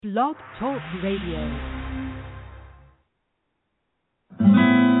Blog Talk Radio.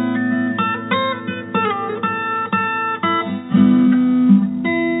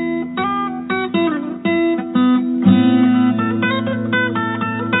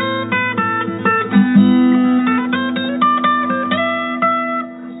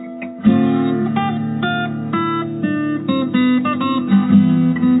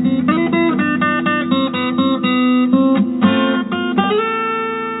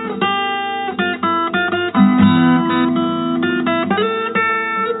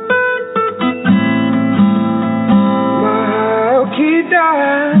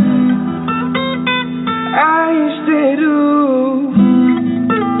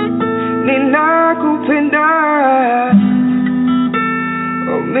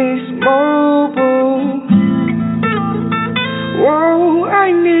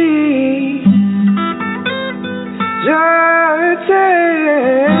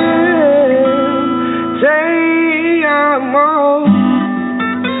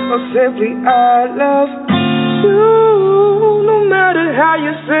 Simply, I love you, no matter how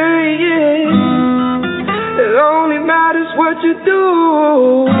you say it. It only matters what you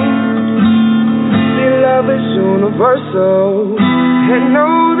do. See, love is universal, and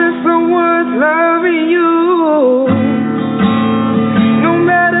know that someone's loving you. No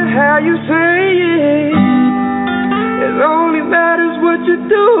matter how you say it, it only matters what you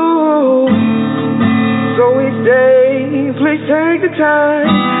do. So each day, please take the time.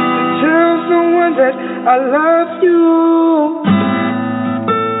 Tell someone that I love you.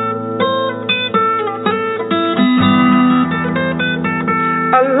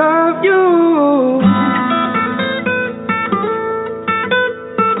 I love you.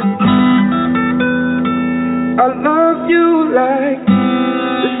 I love you like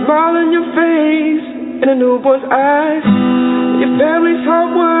the smile on your face and a newborn's eyes, your family's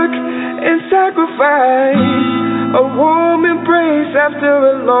hard work and sacrifice. A warm embrace after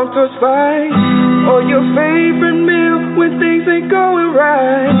a long tough fight, or your favorite meal when things ain't going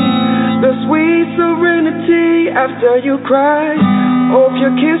right. The sweet serenity after you cry, or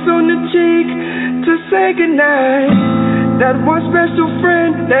your kiss on the cheek to say goodnight. That one special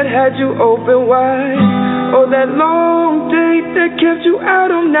friend that had you open wide, or that long date that kept you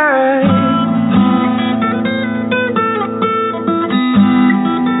out all night.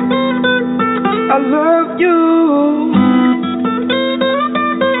 I love you.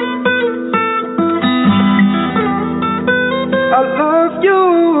 I love you.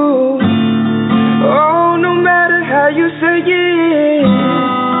 Oh, no matter how you say it,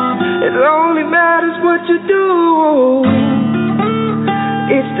 it only matters what you do.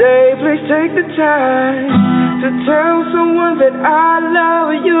 Each day, please take the time to tell someone that I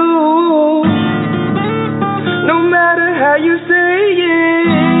love you. No matter how you say it,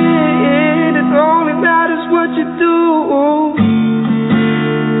 it only matters what you do.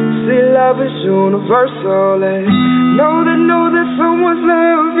 See, love is universal, and know that someone's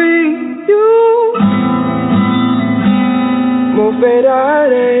loving you.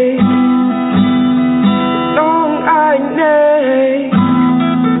 Moverare, long I nay,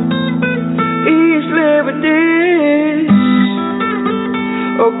 East Liberty,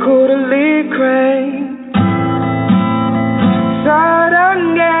 or Kudali Crane.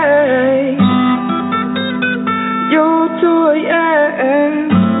 Sarangay, yo toy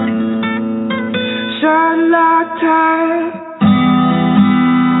and Shalata,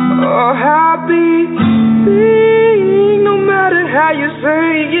 oh happy being. No matter how you say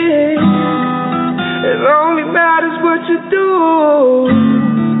it, it only matters what you do.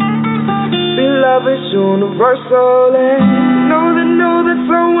 See, love is universal, and know that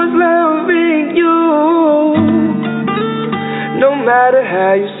someone's loving you. No matter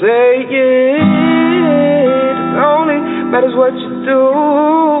how you say it, it only matters what you do.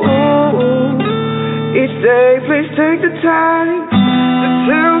 Each day, please take the time to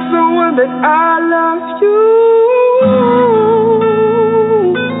tell someone that I love you.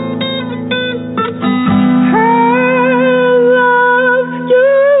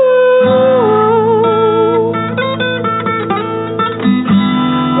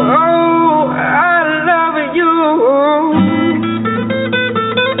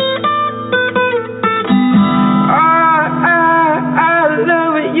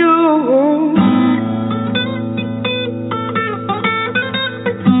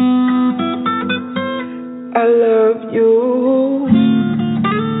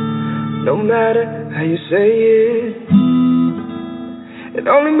 No matter how you say it, it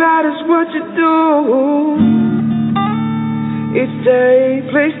only matters what you do. Each day,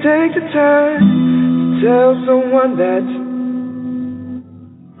 please take the time to tell someone that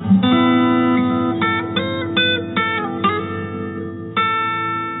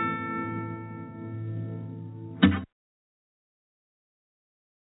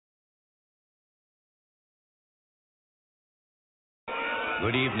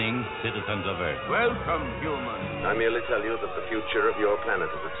Good evening, citizens of Earth. Welcome, humans. I merely tell you that the future of your planet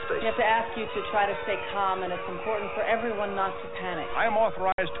is at stake. We have to ask you to try to stay calm, and it's important for everyone not to panic. I am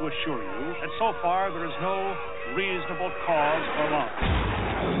authorized to assure you that so far there is no reasonable cause for alarm.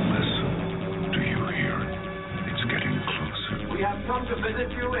 Listen. Do you hear it? It's getting closer. We have come to visit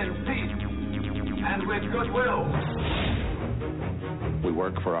you in peace and with goodwill. We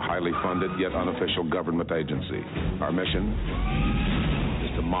work for a highly funded yet unofficial government agency. Our mission is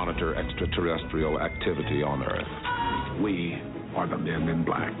to monitor extraterrestrial activity on Earth. We are the Men in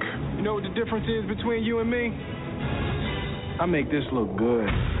Black. You know what the difference is between you and me? I make this look good.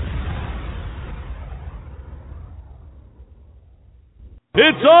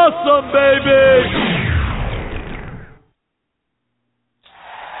 It's awesome, baby!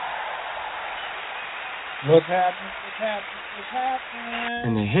 What's happening? What's happening? What's happening?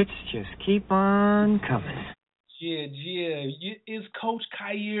 And the hits just keep on coming. Yeah. It's Coach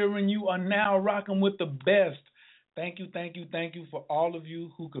Khayr, and you are now rocking with the best. Thank you for all of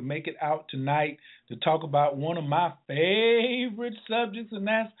you who could make it out tonight to talk about one of my favorite subjects, and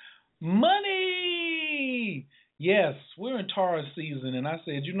that's money. Yes, we're in Taurus season, and I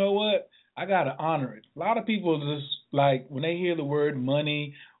said, you know what? I got to honor it. A lot of people just, like, when they hear the word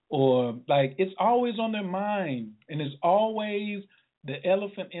money, or, like, it's always on their mind, and it's always the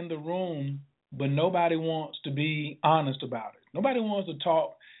elephant in the room, but nobody wants to be honest about it. Nobody wants to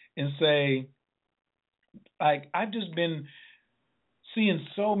talk and say, like, I've just been seeing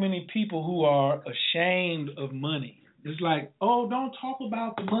so many people who are ashamed of money. It's like, oh, don't talk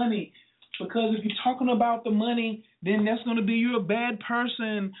about the money, because if you're talking about the money, then that's going to be you're a bad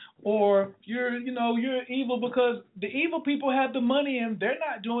person, or you're evil, because the evil people have the money and they're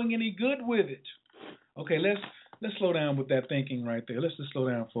not doing any good with it. Okay, let's slow down with that thinking right there. Let's just slow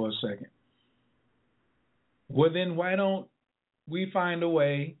down for a second. Well, then why don't we find a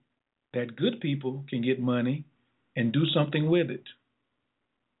way that good people can get money and do something with it?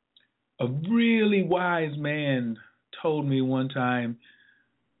 A really wise man told me one time,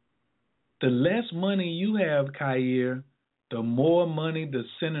 the less money you have, Khayr, the more money the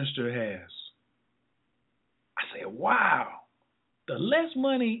sinister has. I said, wow. The less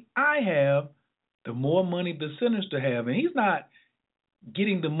money I have, the more money the sinister have. And he's not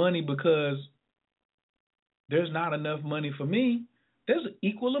getting the money because there's not enough money for me. There's an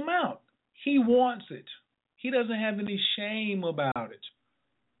equal amount. He wants it. He doesn't have any shame about it.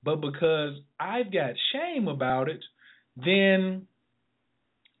 But because I've got shame about it, then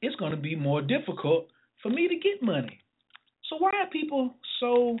it's going to be more difficult for me to get money. So why are people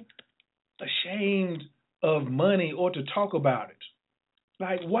so ashamed of money or to talk about it?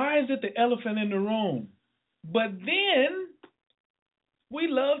 Like, why is it the elephant in the room? But then we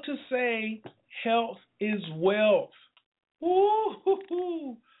love to say health is wealth.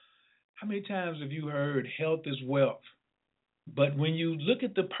 Ooh, how many times have you heard health is wealth? But when you look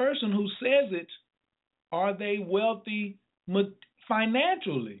at the person who says it, are they wealthy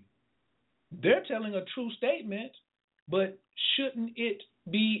financially? They're telling a true statement, but shouldn't it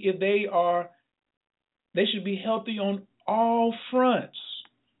be if they should be healthy on all fronts?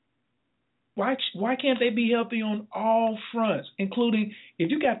 Why can't they be healthy on all fronts, including if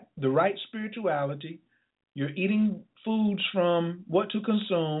you got the right spirituality, you're eating foods from what to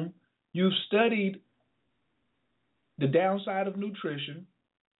consume, you've studied the downside of nutrition,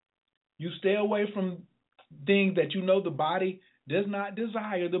 you stay away from things that you know the body does not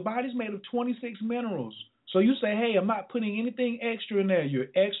desire. The body's made of 26 minerals. So you say, hey, I'm not putting anything extra in there. You're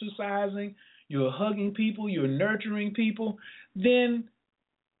exercising, you're hugging people, you're nurturing people. Then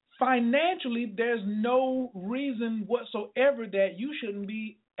financially, there's no reason whatsoever that you shouldn't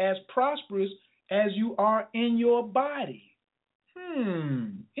be as prosperous as you are in your body.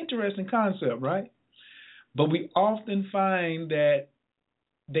 Interesting concept, right? But we often find that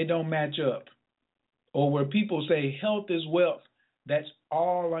they don't match up. Or where people say health is wealth, that's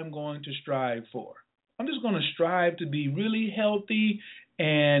all I'm going to strive for. I'm just going to strive to be really healthy,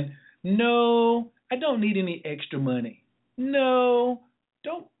 and no, I don't need any extra money. No,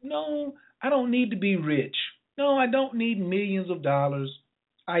 I don't need to be rich. No, I don't need millions of dollars.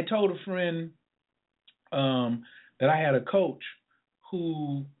 I told a friend that I had a coach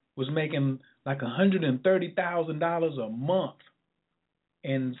who was making like $130,000 a month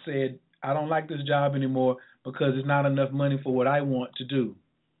and said, I don't like this job anymore because it's not enough money for what I want to do.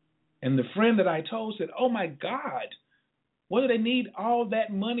 And the friend that I told said, oh my God, what do they need all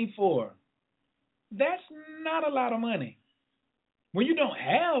that money for? That's not a lot of money. When you don't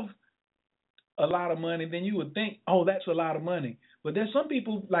have a lot of money, then you would think, oh, that's a lot of money. But there's some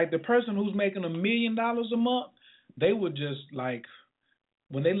people, like the person who's making $1 million a month, they would just like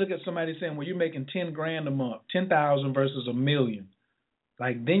when they look at somebody saying, well, you're making 10 grand a month, 10,000 versus $1 million,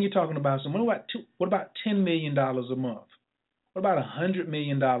 like then you're talking about what about $10 million a month? What about $100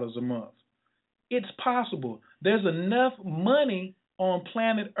 million a month? It's possible. There's enough money on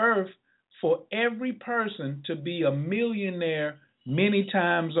planet Earth for every person to be a millionaire many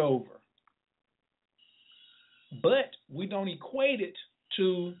times over. But we don't equate it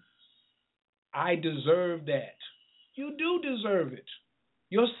to, I deserve that. You do deserve it.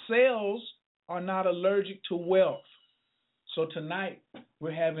 Your cells are not allergic to wealth. So tonight,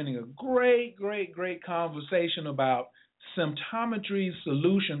 we're having a great conversation about Symptometry's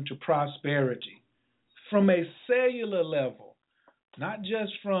solution to prosperity from a cellular level, not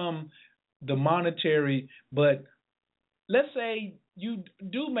just from the monetary, but let's say you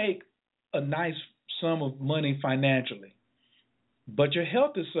do make a nice sum of money financially, but your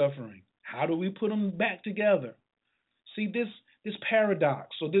health is suffering. How do we put them back together? See, this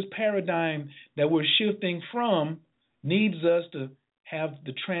paradox, or this paradigm that we're shifting from needs us to have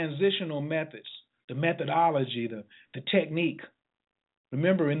the transitional methods, the methodology, the technique.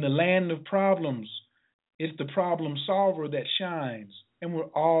 Remember, in the land of problems, it's the problem solver that shines, and we're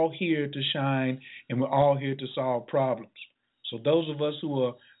all here to shine, and we're all here to solve problems. So those of us who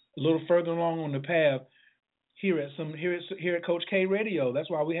are a little further along on the path, here at Coach K Radio, that's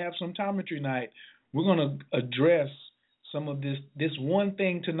why we have Symptometry night. We're going to address some of this one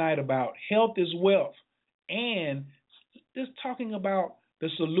thing tonight about health is wealth, and just talking about the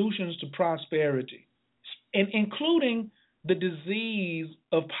solutions to prosperity, and including the disease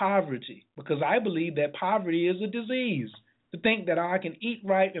of poverty, because I believe that poverty is a disease. To think that I can eat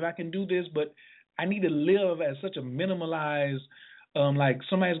right and I can do this, but I need to live as such a minimalized, like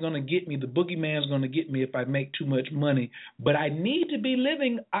somebody's going to get me, the boogeyman's going to get me if I make too much money, but I need to be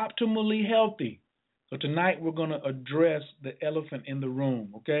living optimally healthy. So tonight we're going to address the elephant in the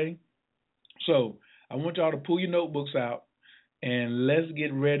room, okay? So I want y'all to pull your notebooks out and let's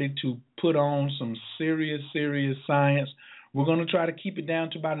get ready to put on some serious science. We're going to try to keep it down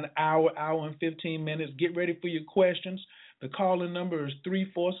to about an hour and 15 minutes. Get ready for your questions. The call-in number is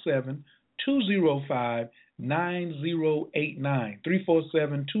 347-205-9089.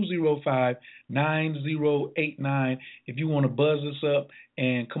 347-205-9089. If you want to buzz us up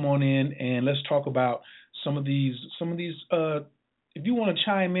and come on in and let's talk about some of these if you want to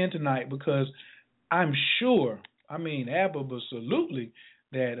chime in tonight, because I'm sure, absolutely,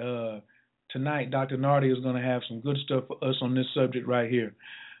 that tonight Dr. Nardi is going to have some good stuff for us on this subject right here.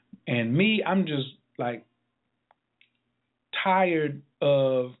 And me, I'm just like tired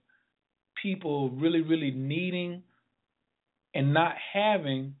of people really needing and not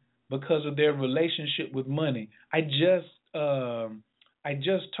having because of their relationship with money. I just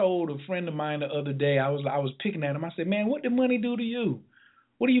told a friend of mine the other day, I was picking at him. I said, man, what did money do to you?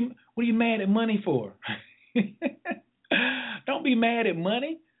 What are you mad at money for? Don't be mad at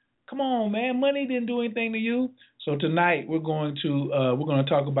money. Come on, man. Money didn't do anything to you. So tonight we're going to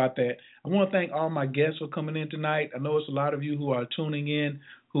talk about that. I want to thank all my guests for coming in tonight. I know it's a lot of you who are tuning in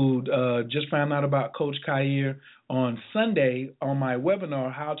who just found out about Coach Khayr on Sunday on my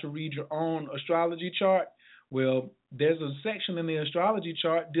webinar, How to Read Your Own Astrology Chart. Well, there's a section in the astrology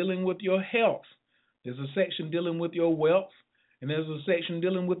chart dealing with your health. There's a section dealing with your wealth, and there's a section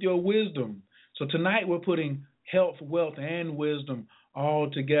dealing with your wisdom. So tonight we're putting health, wealth, and wisdom all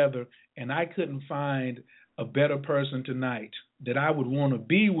together, and I couldn't find a better person tonight that I would want to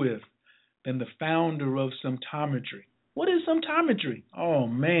be with than the founder of Symptometry. What is Symptometry? Oh,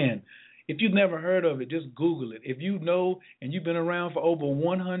 man. If you've never heard of it, just Google it. If you know and you've been around for over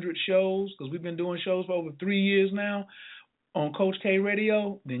 100 shows, because we've been doing shows for over 3 years now on Coach K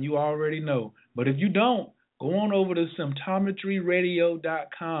Radio, then you already know. But if you don't, go on over to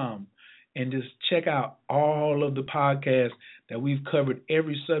symptometryradio.com and just check out all of the podcasts that we've covered,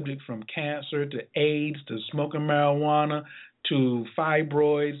 every subject from cancer to AIDS to smoking marijuana to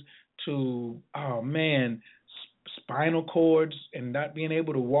fibroids to, spinal cords and not being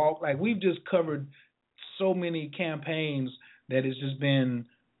able to walk. Like, we've just covered so many campaigns that it's just been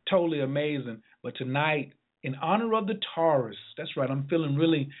totally amazing. But tonight, in honor of the Taurus, that's right, I'm feeling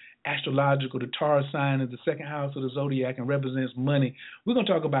really astrological. The Taurus sign is the second house of the zodiac and represents money. We're going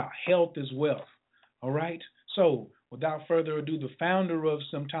to talk about health as wealth. All right? So, without further ado, the founder of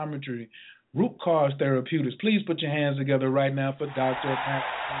Symptometry, Root Cause Therapeutics. Please put your hands together right now for Dr.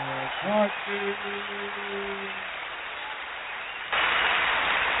 Patrick.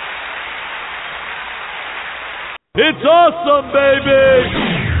 It's awesome, baby!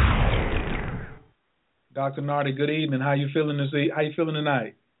 Dr. Nardi, good evening. How you feeling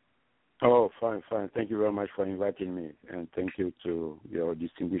tonight? Oh, fine. Thank you very much for inviting me, and thank you to your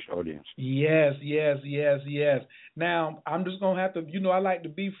distinguished audience. Yes. Now, I'm just going to have to, I like to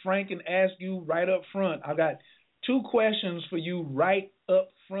be frank and ask you right up front. I got 2 questions for you right up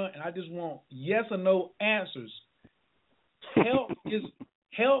front, and I just want yes or no answers.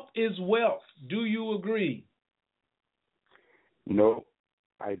 Health is wealth. Do you agree? No,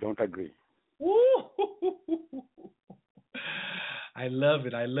 I don't agree. Woo! I love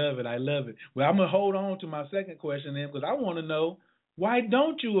it. Well, I'm going to hold on to my second question then, because I want to know, why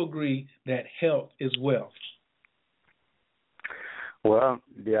don't you agree that health is wealth? Well,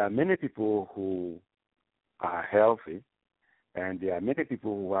 there are many people who are healthy, and there are many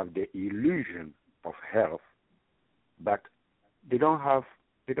people who have the illusion of health, but they don't have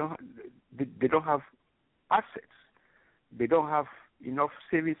assets. They don't have enough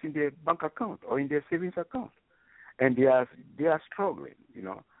savings in their bank account or in their savings account, and they are struggling.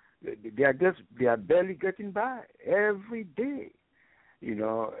 They are barely getting by every day. They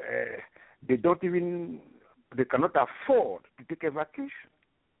cannot afford to take a vacation.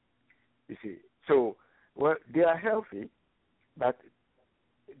 You see, so they are healthy, but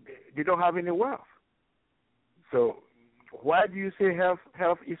they don't have any wealth. So why do you say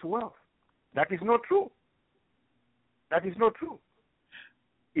health is wealth? That is not true.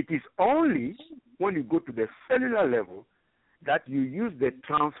 It is only when you go to the cellular level that you use the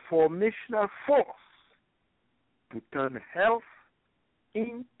transformational force to turn health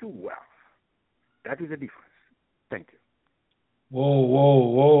into wealth. That is the difference. Thank you.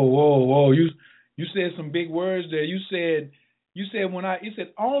 Whoa. You said some big words there. You said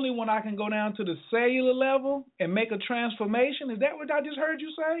only when I can go down to the cellular level and make a transformation. Is that what I just heard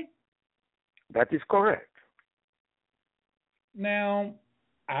you say? That is correct. Now,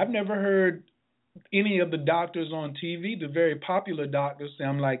 I've never heard any of the doctors on TV, the very popular doctors, say,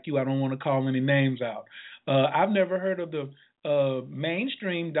 I'm like you, I don't want to call any names out. I've never heard of the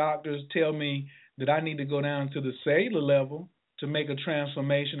mainstream doctors tell me that I need to go down to the cellular level to make a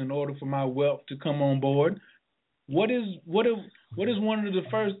transformation in order for my wealth to come on board. What is one of the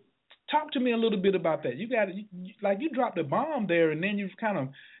first? Talk to me a little bit about that. You dropped a bomb there, and then you've kind of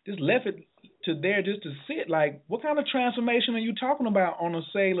just left it to there just to sit. Like, what kind of transformation are you talking about on a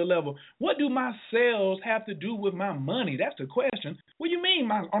cellular level? What do my cells have to do with my money? That's the question. What do you mean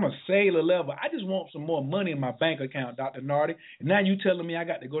on a cellular level? I just want some more money in my bank account, Dr. Nardi. And now you telling me I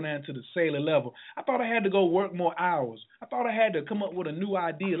got to go down to the cellular level. I thought I had to go work more hours. I thought I had to come up with a new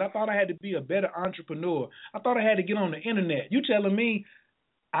idea. I thought I had to be a better entrepreneur. I thought I had to get on the internet. You telling me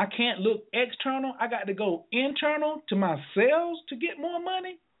I can't look external? I got to go internal to my cells to get more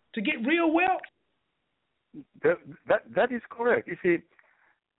money, to get real wealth? That is correct. You see,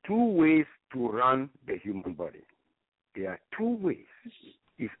 2 ways to run the human body. There are 2 ways.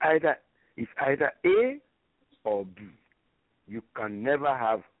 It's either A or B. You can never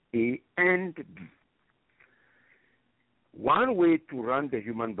have A and B. One way to run the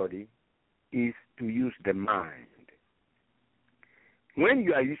human body is to use the mind. When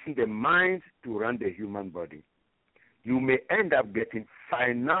you are using the mind to run the human body, you may end up getting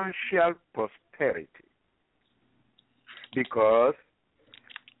financial prosperity, because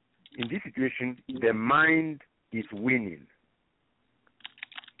in this situation, the mind is winning.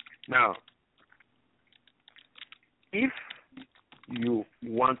 Now, if you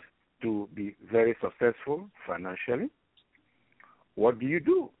want to be very successful financially, what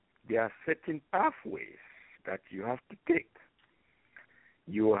do? There are certain pathways that you have to take.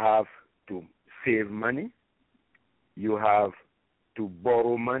 You have to save money. You have to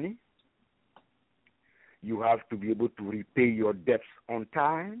borrow money. You have to be able to repay your debts on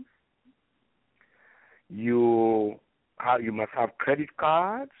time. You must have credit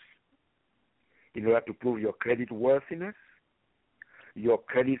cards in order to prove your credit worthiness. Your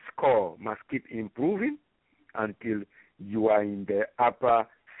credit score must keep improving until you are in the upper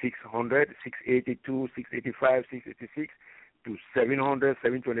 600, 682, 685, 686, to 700,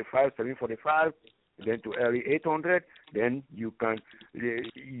 725, 745, then to early 800. Then you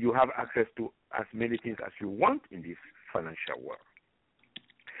have access to as many things as you want in this financial world.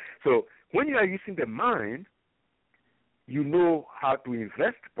 So when you are using the mind, you know how to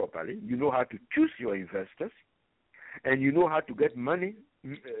invest properly, you know how to choose your investors, and you know how to get money,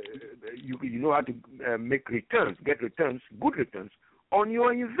 you know how to make returns, get returns, good returns on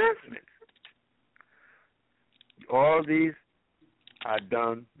your investments. All these are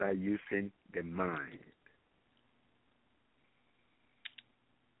done by using the mind.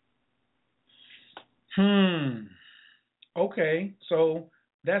 Okay, so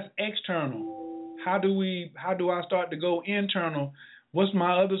that's external. How do I start to go internal What's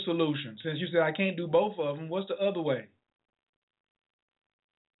my other solution? Since you said I can't do both of them, what's the other way?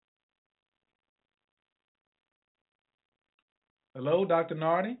 Hello, Dr.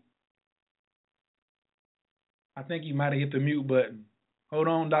 Nardi? I think you might have hit the mute button. Hold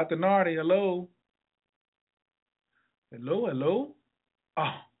on, Dr. Nardi. Hello? Hello?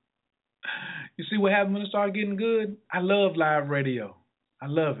 Oh, you see what happens when it starts getting good? I love live radio. I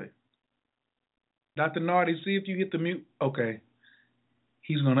love it. Dr. Nardi, see if you hit the mute. Okay.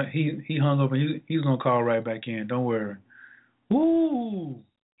 He hung up and he's gonna call right back in. Don't worry. Ooh.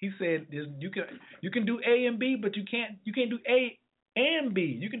 He said you can do A and B, but you can't do A and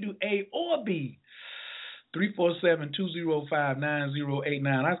B. You can do A or B.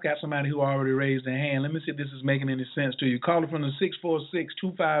 347-205-9089. I've got somebody who already raised their hand. Let me see if this is making any sense to you. Calling from the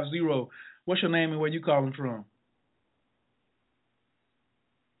 646-250. What's your name and where you calling from?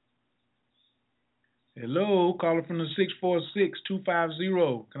 Hello, calling from the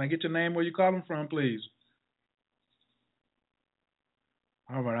 646-250. Can I get your name where you're calling from, please?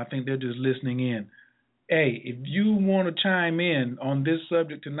 All right, I think they're just listening in. Hey, if you want to chime in on this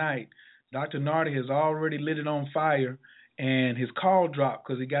subject tonight, Dr. Nardi has already lit it on fire, and his call dropped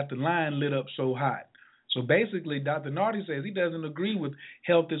because he got the line lit up so hot. So basically, Dr. Nardi says he doesn't agree with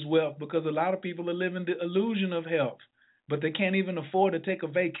health is wealth because a lot of people are living the illusion of health, but they can't even afford to take a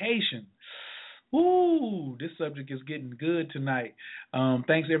vacation. Ooh, this subject is getting good tonight.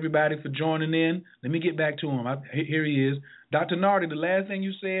 Thanks, everybody, for joining in. Let me get back to him. Here he is. Dr. Nardi, the last thing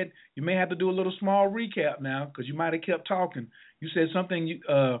you said, you may have to do a little small recap now because you might have kept talking. You said something,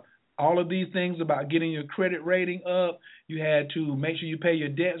 all of these things about getting your credit rating up. You had to make sure you pay your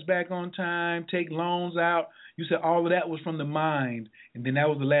debts back on time, take loans out. You said all of that was from the mind, and then that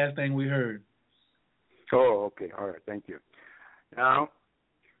was the last thing we heard. Oh, okay. All right. Thank you. Now,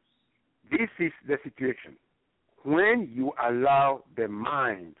 this is the situation. When you allow the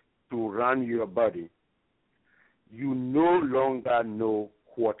mind to run your body, you no longer know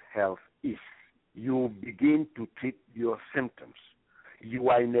what health is. You begin to treat your symptoms. You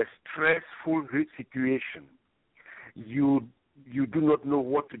are in a stressful situation. You do not know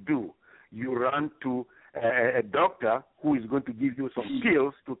what to do. You run to a doctor who is going to give you some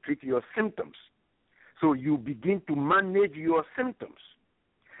pills to treat your symptoms. So you begin to manage your symptoms.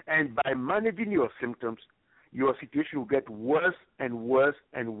 And by managing your symptoms, your situation will get worse and worse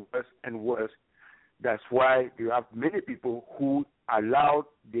and worse and worse. That's why you have many people who allowed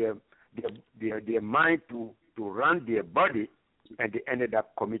their mind to run their body, and they ended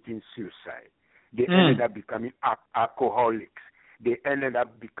up committing suicide. They ended up becoming alcoholics. They ended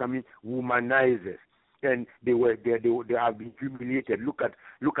up becoming womanizers, and they have been humiliated. Look at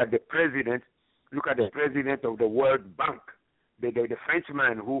the president. Look at the president of the World Bank, the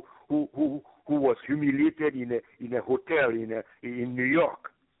Frenchman who was humiliated in a hotel in New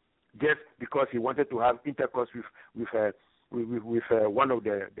York, just because he wanted to have intercourse with one of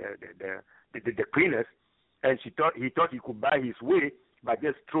the cleaners, and he thought he could buy his way by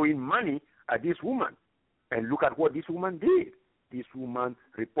just throwing money at this woman. And look at what this woman did. This woman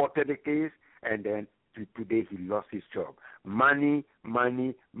reported the case, and then today he lost his job. Money,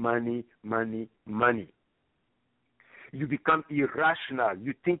 money, money, money, money. You become irrational.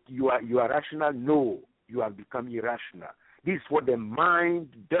 You think you are rational. No, you have become irrational. This is what the mind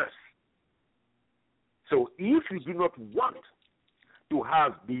does. So if you do not want to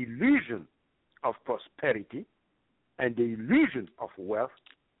have the illusion of prosperity and the illusion of wealth,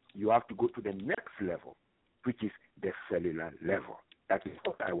 you have to go to the next level, which is the cellular level. That is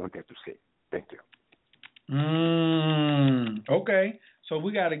what I wanted to say. Thank you. Okay. So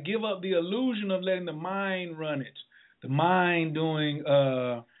we got to give up the illusion of letting the mind run it. The mind doing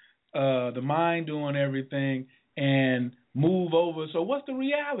everything, and move over. So what's the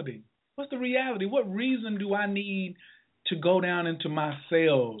reality? What's the reality? What reason do I need to go down into my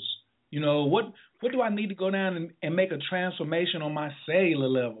cells? You know, what do I need to go down and make a transformation on my cellular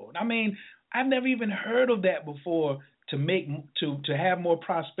level? I mean, I've never even heard of that before. To have more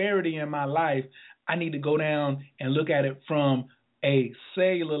prosperity in my life, I need to go down and look at it from a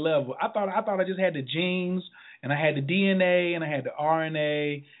cellular level. I thought I just had the genes, and I had the DNA, and I had the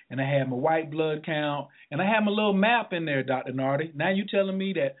RNA, and I had my white blood count, and I had my little map in there, Dr. Nardi. Now you telling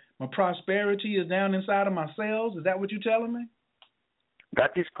me that my prosperity is down inside of my cells? Is that what you're telling me?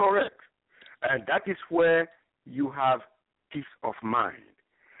 That is correct. And that is where you have peace of mind.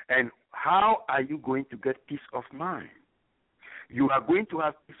 And how are you going to get peace of mind? You are going to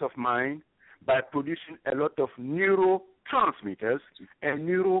have peace of mind by producing a lot of neurotransmitters and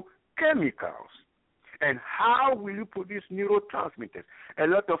neurochemicals. And how will you produce neurotransmitters? A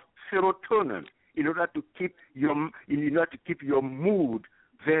lot of serotonin in order to keep your mood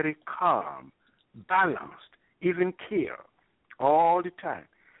very calm, balanced, even clear all the time.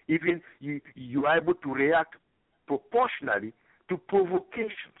 Even you are able to react proportionally to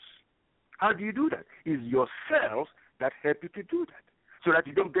provocations. How do you do that? It's your cells that help you to do that, so that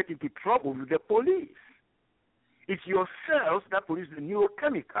you don't get into trouble with the police. It's your cells that produce the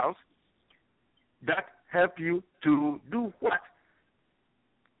neurochemicals that help you to do what?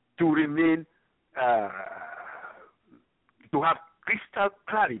 To remain, to have crystal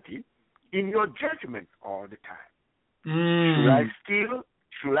clarity in your judgment all the time. Should I steal?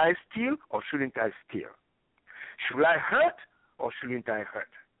 Should I steal or shouldn't I steal? Should I hurt or shouldn't I hurt?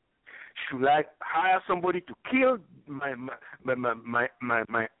 Should I hire somebody to kill my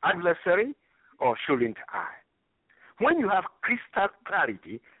adversary or shouldn't I? When you have crystal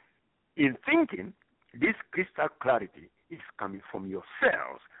clarity in thinking, this crystal clarity is coming from your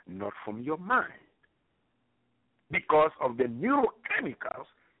cells, not from your mind, because of the neurochemicals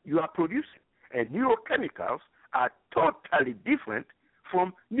you are producing. And neurochemicals are totally different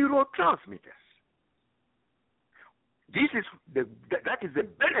from neurotransmitters. That is the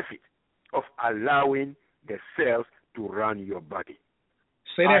benefit of allowing the cells to run your body.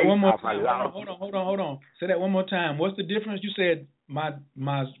 Say that one more time. Hold on. Say that one more time. What's the difference? You said what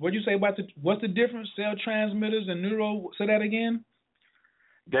did you say about what's the difference? Cell transmitters and neuro. Say that again.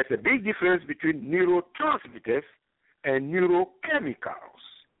 There's a big difference between neurotransmitters and neurochemicals.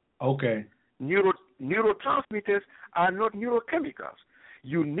 Okay. Neurotransmitters are not neurochemicals.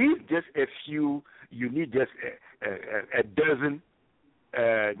 You need just a few. You need just a dozen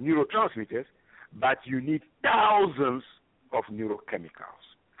neurotransmitters, but you need thousands of neurochemicals.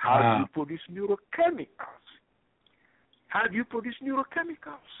 How do you produce neurochemicals? How do you produce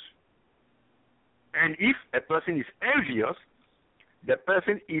neurochemicals? And if a person is envious, the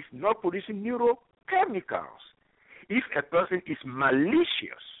person is not producing neurochemicals. If a person is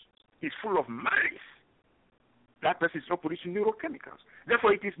malicious, is full of malice, that person is not producing neurochemicals.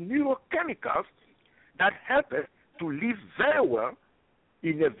 Therefore, it is neurochemicals that help us to live very well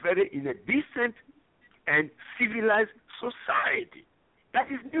in a decent and civilized society. That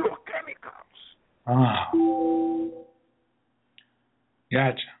is neurochemicals.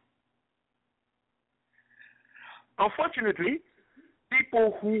 Gotcha. Unfortunately,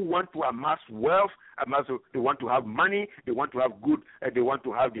 people who want to amass wealth, they want to have money, they want to have good, they want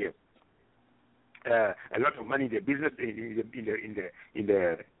to have a lot of money in their business, in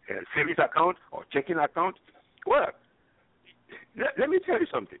the savings account or checking account. Well, let me tell you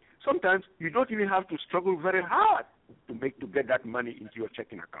something. Sometimes you don't even have to struggle very hard to get that money into your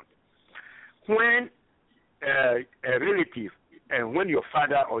checking account. When a relative, and when your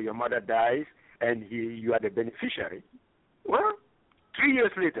father or your mother dies and you are the beneficiary, well, 3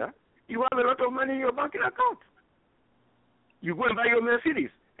 years later, you have a lot of money in your banking account. You go and buy your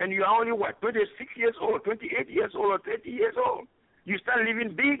Mercedes, and you are only, 26 years old, 28 years old, or 30 years old. You start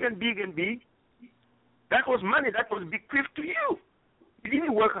living big and big and big. That was money that was bequeathed to you. You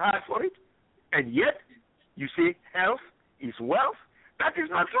didn't work hard for it. And yet, you say health is wealth. That is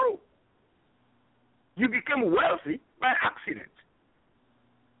not true. You became wealthy by accident.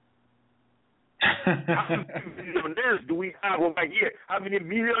 How many millionaires do we have over here? How many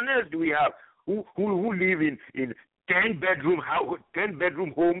millionaires do we have who live in 10-bedroom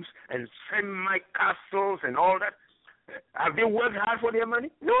homes and semi-castles and all that? Have they worked hard for their money?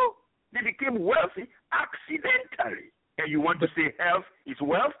 No. They became wealthy accidentally. And you want to say health is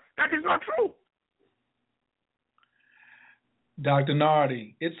wealth? That is not true. Dr.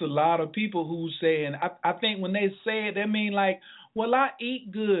 Nardi, it's a lot of people who say, and I think when they say it, they mean like, well, I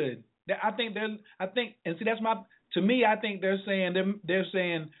eat good. I think, and see, to me, I think they're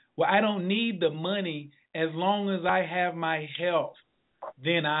saying, well, I don't need the money as long as I have my health,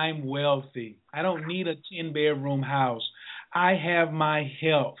 then I'm wealthy. I don't need a 10-bedroom house. I have my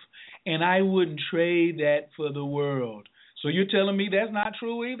health, and I wouldn't trade that for the world. So you're telling me that's not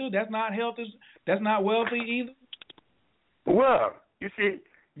true either? That's not wealthy either? Well, you see,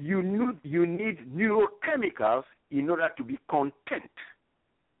 you need neurochemicals in order to be content.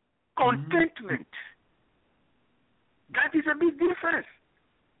 Contentment. That is a big difference.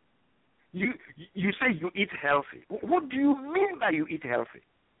 You say you eat healthy. What do you mean by you eat healthy?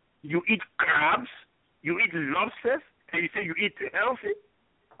 You eat crabs, you eat lobsters, and you say you eat healthy?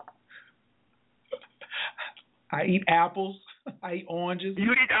 I eat apples. I eat oranges.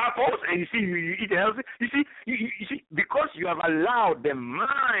 You eat apples, and you see you eat healthy. You see, because you have allowed the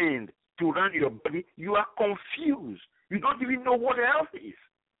mind to run your body, you are confused. You don't even know what health is.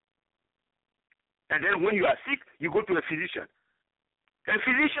 And then when you are sick, you go to a physician. A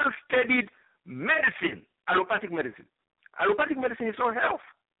physician studied medicine, allopathic medicine. Allopathic medicine is not health.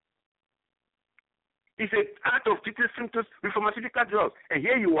 It's an art of treating symptoms with pharmaceutical drugs. And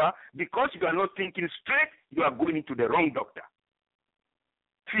here you are, because you are not thinking straight, you are going into the wrong doctor.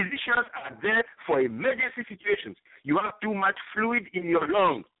 Physicians are there for emergency situations. You have too much fluid in your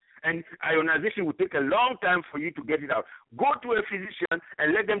lungs, and ionization will take a long time for you to get it out. Go to a physician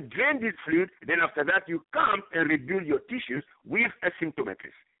and let them drain this fluid. Then after that, you come and rebuild your tissues with a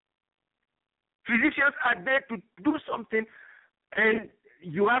symptometrist. Physicians are there to do something, and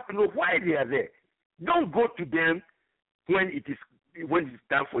you have to know why they are there. Don't go to them when it's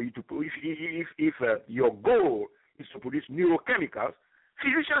time for you to. If your goal is to produce neurochemicals,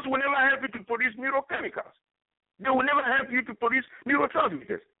 physicians will never help you to produce neurochemicals. They will never help you to produce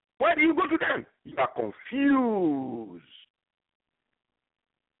neurotransmitters. Why do you go to them? You are confused.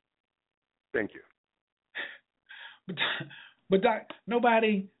 Thank you. But Doc,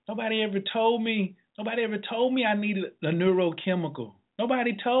 nobody ever told me I needed a neurochemical.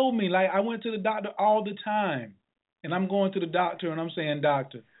 Nobody told me. Like, I went to the doctor all the time, and I'm going to the doctor and I'm saying,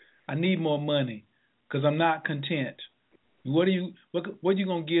 doctor, I need more money because I'm not content. What are you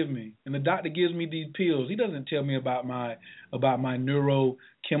gonna give me? And the doctor gives me these pills. He doesn't tell me about my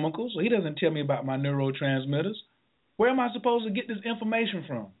neurochemicals, or he doesn't tell me about my neurotransmitters. Where am I supposed to get this information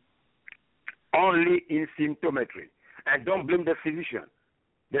from? Only in symptometry. And don't blame the physician.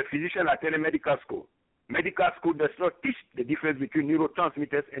 The physician attended medical school. Medical school does not teach the difference between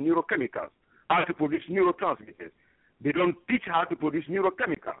neurotransmitters and neurochemicals, how to produce neurotransmitters. They don't teach how to produce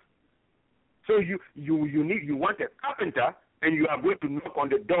neurochemicals. So you want a carpenter, and you are going to knock on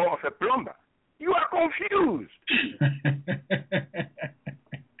the door of a plumber. You are confused.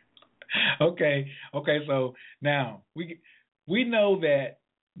 Okay. So now we know that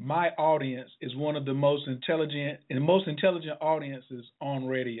my audience is one of the most intelligent audiences on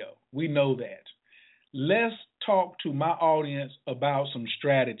radio. We know that. Let's talk to my audience about some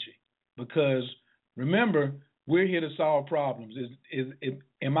strategy, because remember, we're here to solve problems.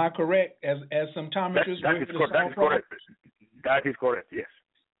 Am I correct? As symptometrists, that is correct. That is correct. Yes.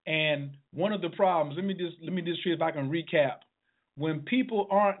 And one of the problems, let me just see if I can recap. When people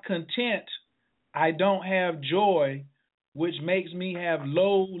aren't content, I don't have joy, which makes me have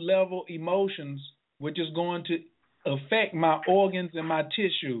low-level emotions, which is going to affect my organs and my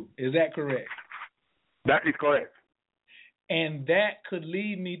tissue. Is that correct? That is correct. And that could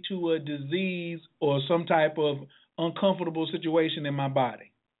lead me to a disease or some type of uncomfortable situation in my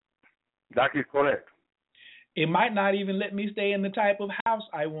body. That is correct. It might not even let me stay in the type of house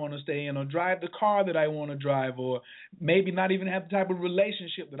I want to stay in, or drive the car that I want to drive, or maybe not even have the type of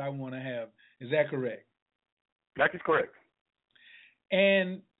relationship that I want to have. Is that correct? That is correct.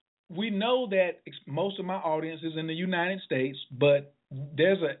 And we know that most of my audience is in the United States, but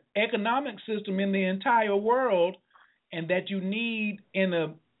there's an economic system in the entire world, and that you need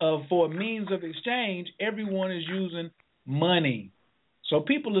for a means of exchange. Everyone is using money. So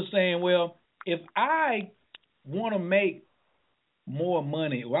people are saying, well, if I want to make more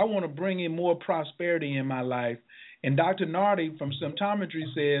money, or I want to bring in more prosperity in my life, and Dr. Nardi from Symptometry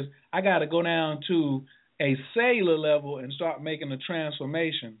says I got to go down to a cellular level and start making a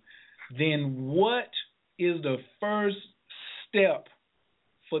transformation, then what is the first step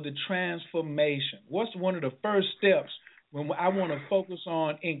for the transformation? What's one of the first steps when I want to focus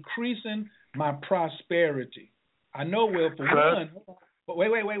on increasing my prosperity? I know, well, for one, but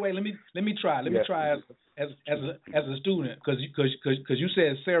wait. Let me try. Let me try as a student, because you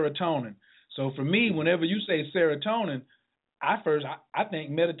said serotonin. So for me, whenever you say serotonin, I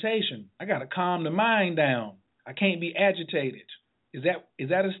think meditation. I got to calm the mind down. I can't be agitated. Is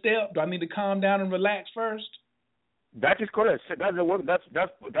that a step? Do I need to calm down and relax first? That is correct. That's the work.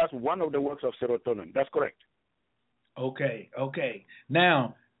 That's one of the works of serotonin. That's correct. Okay.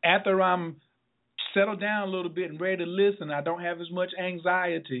 Now, after I'm settled down a little bit and ready to listen, I don't have as much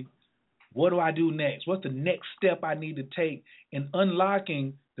anxiety. What do I do next? What's the next step I need to take in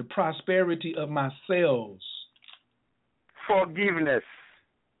unlocking the prosperity of my cells? Forgiveness.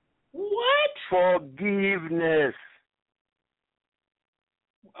 What? Forgiveness.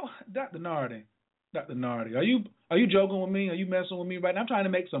 Oh, Dr. Nardi, are you joking with me? Are you messing with me right now? I'm trying to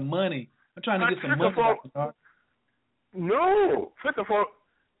make some money. I'm trying to get some money. Dr. Nardi. No. First of all,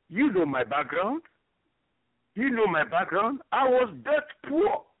 you know my background. I was dirt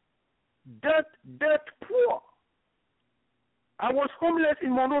poor. Dirt poor. I was homeless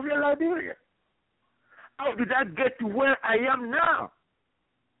in Monrovia, Liberia. How did I get to where I am now?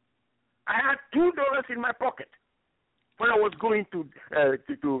 I had $2 in my pocket when I was going to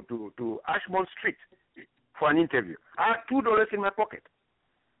Ashmont Street for an interview. I had $2 in my pocket.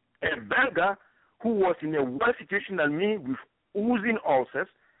 a beggar who was in a worse situation than me with oozing ulcers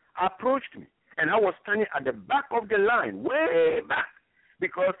approached me. And I was standing at the back of the line, way back,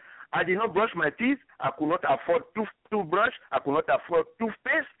 because I did not brush my teeth. I could not afford toothbrush. I could not afford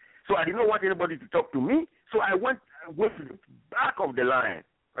toothpaste. So I did not want anybody to talk to me. So I went to the back of the line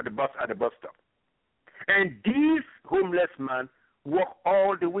at the bus stop. And this homeless man walked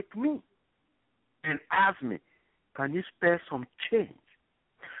all the way to me and asked me, "Can you spare some change?"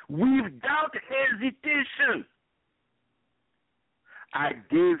 Without hesitation, I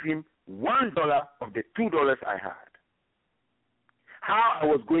gave him $1 of the $2 I had. How I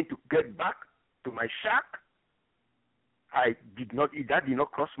was going to get back to my shack, that did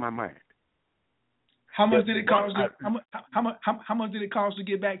not cross my mind. How much did it cost? How much did it cost to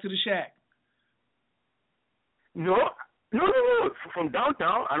get back to the shack? No. From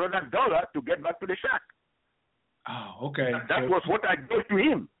downtown, another $1 to get back to the shack. Oh, okay. That was what I gave to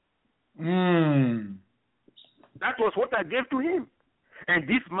him. That was what I gave to him. And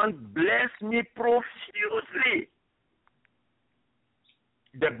this man blessed me profusely.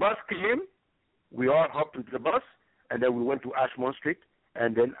 The bus came. We all hopped into the bus, and then we went to Ashmont Street,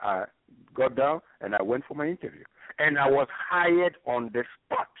 and then I got down, and I went for my interview. And I was hired on the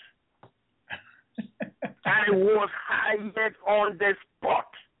spot. I was hired on the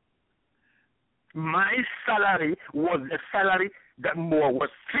spot. My salary was the salary that was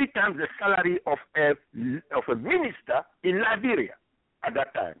 3 times the salary of a minister in Liberia at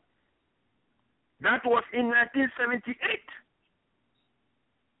that time. That was in 1978.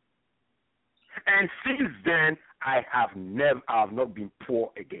 And since then, I have not been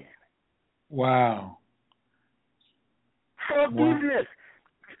poor again. Wow. Forgiveness,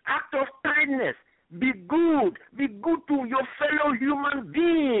 act of kindness. Be good to your fellow human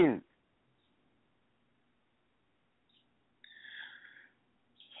being.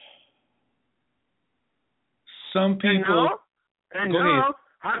 Some people. And now,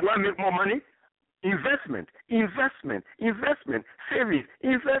 how do I make more money? Investment, savings, investment,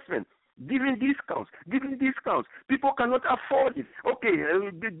 giving discounts. People cannot afford it. Okay,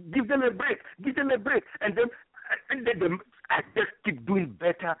 give them a break. And then I just keep doing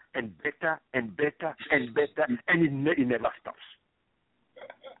better and better, and it never stops.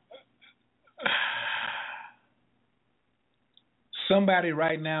 Somebody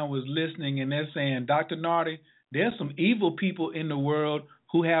right now was listening and they're saying, Dr. Nartey, there's some evil people in the world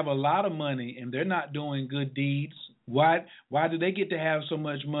who have a lot of money and they're not doing good deeds. Why do they get to have so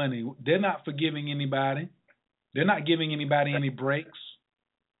much money? They're not forgiving anybody. They're not giving anybody any breaks.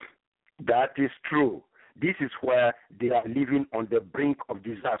 That is true. This is where they are living on the brink of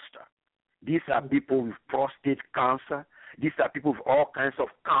disaster. These are people with prostate cancer. These are people with all kinds of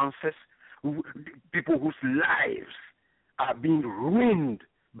cancers, people whose lives are being ruined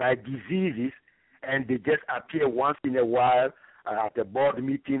by diseases, and they just appear once in a while at a board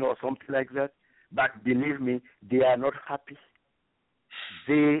meeting or something like that. But believe me, they are not happy.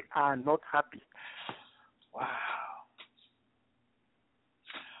 They are not happy. Wow.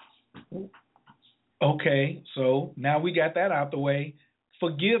 Okay, so now we got that out the way.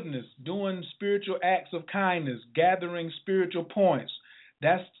 Forgiveness, doing spiritual acts of kindness, gathering spiritual points.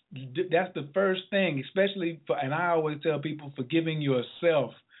 That's the first thing, especially for, and I always tell people, forgiving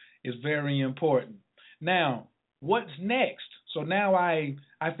yourself is very important. Now, what's next? So now I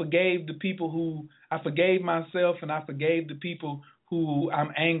forgave the people who I forgave myself, and I forgave the people who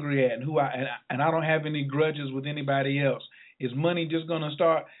I'm angry at, and I don't have any grudges with anybody else. Is money just going to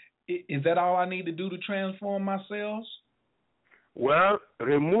start? Is that all I need to do to transform myself? Well,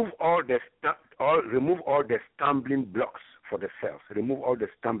 remove all the stumbling blocks for the self. Remove all the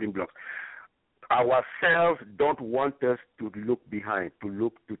stumbling blocks. Ourselves don't want us to look behind,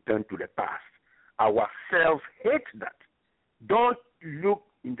 to turn to the past. Ourselves hate that. Don't look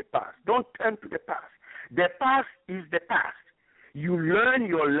in the past. Don't turn to the past. The past is the past. You learn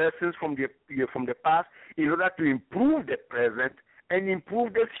your lessons from the past in order to improve the present and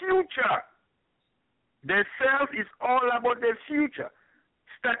improve the future. The self is all about the future,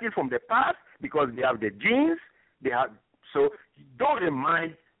 starting from the past, because they have the genes. So don't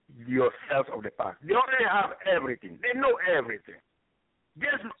remind yourself of the past. They already have everything. They know everything.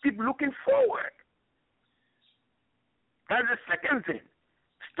 Just keep looking forward. That's the second thing.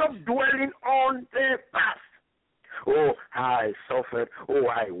 Stop dwelling on the past. Oh, how I suffered. Oh,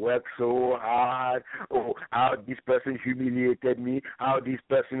 I worked so hard. Oh, how this person humiliated me. How this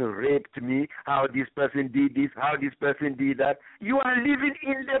person raped me. How this person did this. How this person did that. You are living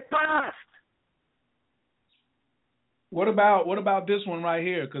in the past. What about this one right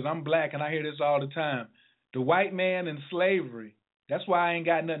here? Because I'm black and I hear this all the time. The white man in slavery, That's why I ain't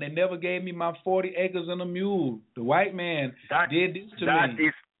got nothing. They never gave me my 40 acres and a mule. The white man did this to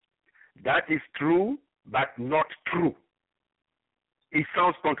me. That is true, but not true. It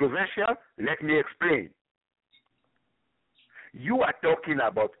sounds controversial. Let me explain. You are talking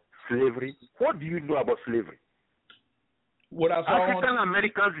about slavery. What do you know about slavery? What I saw African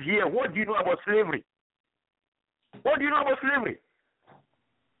Americans here, what do you know about slavery? What do you know about slavery?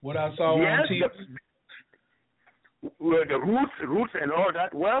 What I saw on TV. The roots and all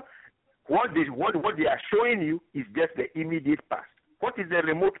that. Well, what they are showing you is just the immediate past. What is the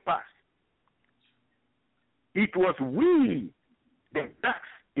remote past? It was we, the blacks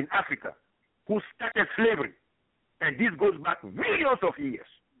in Africa, who started slavery. And this goes back millions of years.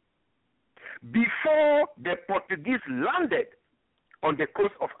 Before the Portuguese landed on the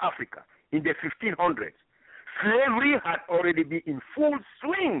coast of Africa in the 1500s, slavery had already been in full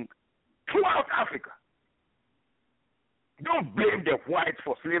swing throughout Africa. Don't blame the whites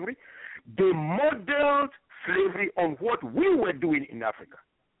for slavery. They modeled slavery on what we were doing in Africa.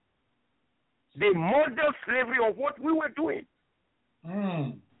 They modeled slavery on what we were doing.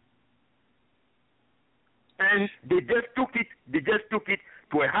 And they just took it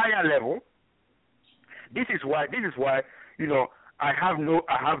to a higher level. This is why I have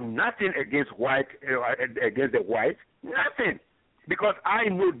nothing against against the whites, nothing, because I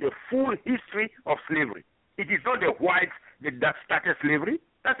know the full history of slavery. It is not the whites that started slavery.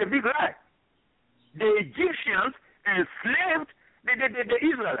 That's a big lie. The Egyptians enslaved the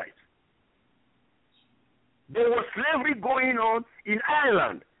Israelites. There was slavery going on in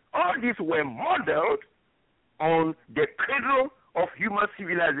Ireland. All these were modeled on the cradle of human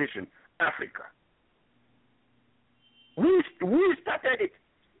civilization, Africa. We started it,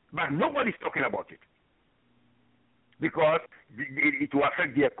 but nobody's talking about it because it will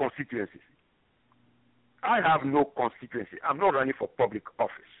affect their constituencies. I have no constituency. I'm not running for public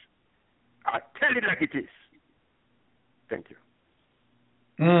office. I tell it like it is. Thank you.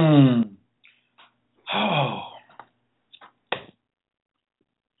 Oh.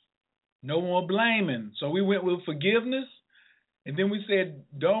 No more blaming. So we went with forgiveness, and then we said,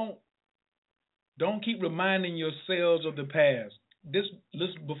 don't keep reminding yourselves of the past.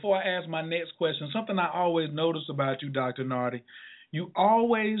 Before I ask my next question, something I always notice about you, Dr. Nardi, you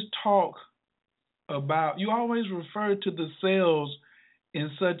always refer to the cells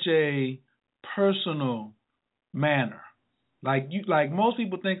in such a personal manner. Like most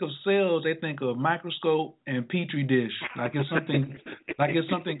people think of cells, they think of microscope and petri dish. Like it's something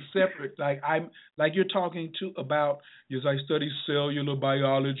separate. Like you're talking about. Yes, I study cellular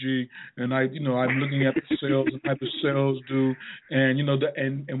biology, and I'm looking at the cells and how the cells do, and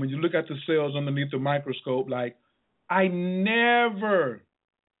and when you look at the cells underneath the microscope, like I've known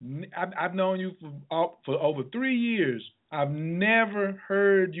you for over 3 years. I've never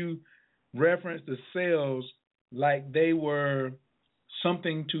heard you reference the cells like they were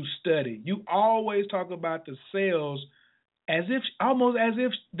something to study. You always talk about the cells almost as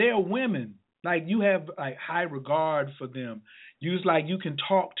if they're women. Like you have like high regard for them. You can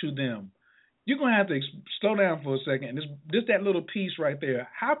talk to them. You're gonna have to slow down for a second. Just that little piece right there.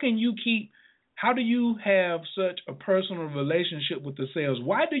 How do you have such a personal relationship with the cells?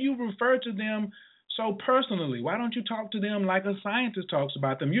 Why do you refer to them so personally? Why don't you talk to them like a scientist talks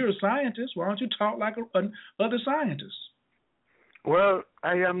about them? You're a scientist. Why don't you talk like other scientists? Well,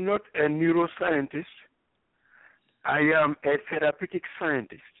 I am not a neuroscientist. I am a therapeutic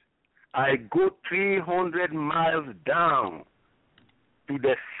scientist. I go 300 miles down to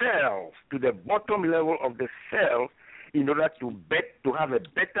the cells, to the bottom level of the cells, in order to have a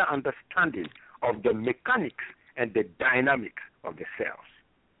better understanding of the mechanics and the dynamics of the cells.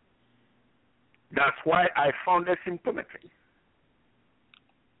 That's why I founded Symptometry.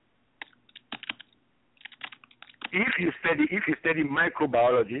 If you study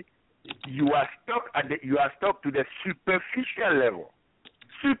microbiology, you are stuck to the superficial level.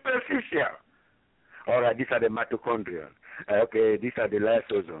 Superficial. All right, these are the mitochondria. Okay, these are the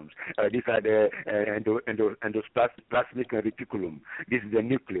lysosomes. These are the endoplasmic reticulum. This is the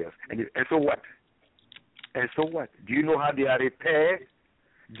nucleus. And so what? And so what? Do you know how they are repaired?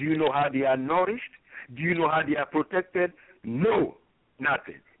 Do you know how they are nourished? Do you know how they are protected? No,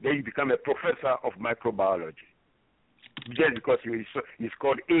 nothing. Then you become a professor of microbiology. Just because you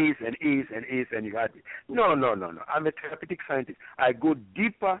scored A's and A's and A's and you had it. No. I'm a therapeutic scientist. I go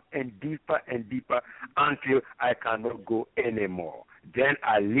deeper and deeper and deeper until I cannot go anymore. Then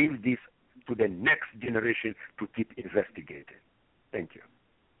I leave this to the next generation to keep investigating. Thank you.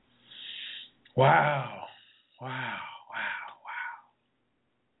 Wow.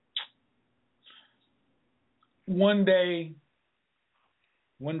 One day,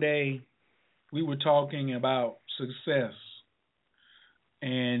 one day we were talking about success,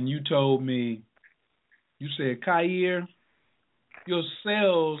 and you told me, you said, Kair, your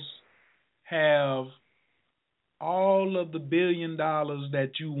cells have all of the $1 billion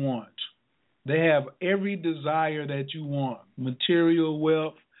that you want. They have every desire that you want, material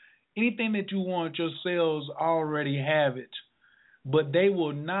wealth, anything that you want, your cells already have it. But they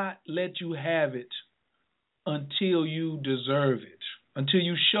will not let you have it until you deserve it, until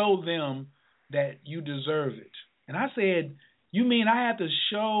you show them that you deserve it. And I said, you mean I have to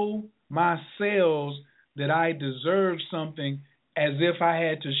show my cells that I deserve something as if I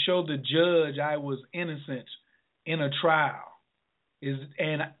had to show the judge I was innocent in a trial?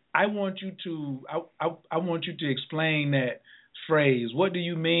 And I want you to I want you to explain that phrase. What do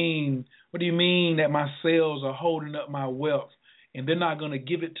you mean? What do you mean that my cells are holding up my wealth and they're not going to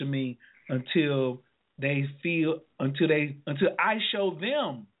give it to me until I show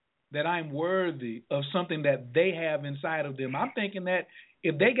them that I'm worthy of something that they have inside of them? I'm thinking that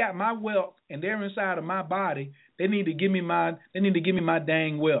if they got my wealth and they're inside of my body, they need to give me my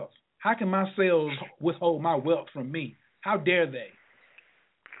dang wealth. How can my cells withhold my wealth from me? How dare they?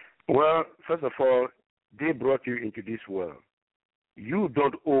 Well, first of all, they brought you into this world. You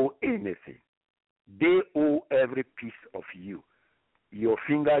don't owe anything. They owe every piece of you. Your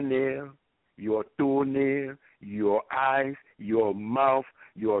fingernail, your toenail, your eyes, your mouth,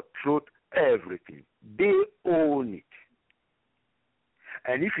 your throat, everything. They own it.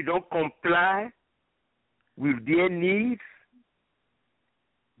 And if you don't comply with their needs,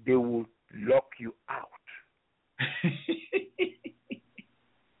 they will lock you out.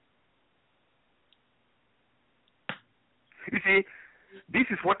 You see, this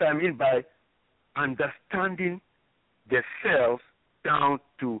is what I mean by understanding the cells down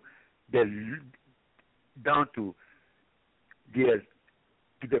to the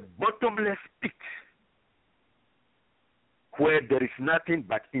bottomless pit, where there is nothing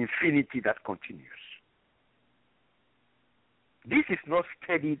but infinity that continues. This is not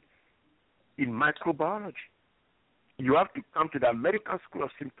studied in microbiology. You have to come to the American School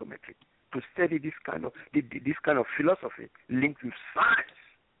of Symptometry to study this kind of philosophy linked with science.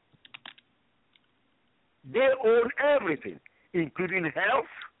 They own everything, including health,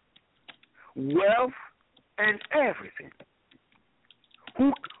 wealth, and everything.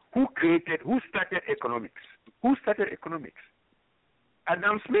 Who started economics? Who started economics?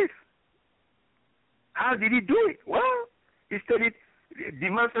 Adam Smith. How did he do it? Well, he studied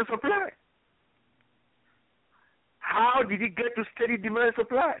demand and supply. How did he get to study demand and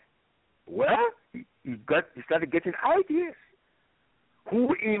supply? Well, he started getting ideas.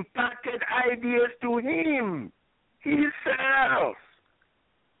 Who imparted ideas to him? Himself.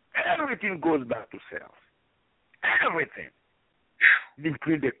 Everything goes back to self. Everything.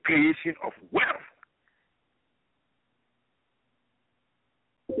 Including the creation of wealth.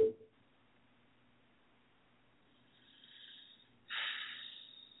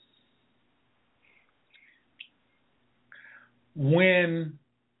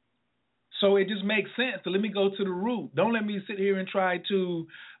 So it just makes sense. So let me go to the root. Don't let me sit here and try to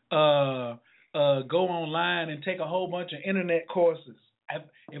go online and take a whole bunch of internet courses.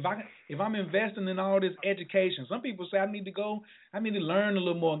 If I'm investing in all this education, some people say I need to learn a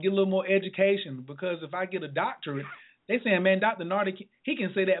little more and get a little more education, because if I get a doctorate, they saying, man, Dr. Nardi, he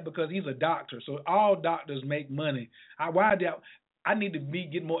can say that because he's a doctor. So all doctors make money. I need to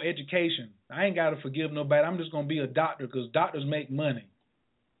get more education. I ain't got to forgive nobody. I'm just going to be a doctor because doctors make money.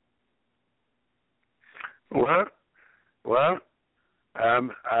 Well, I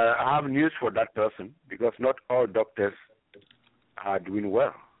have news for that person, because not all doctors are doing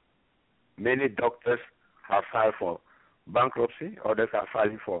well. Many doctors have filed for bankruptcy. Others are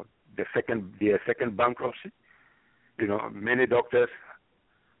filing for their second bankruptcy. You know, many doctors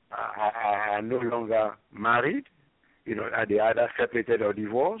are no longer married. You know, they are either separated or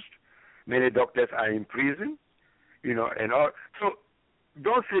divorced. Many doctors are in prison. You know, and all. So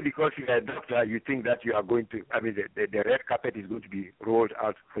don't say because you're a doctor you think that you are going to, the red carpet is going to be rolled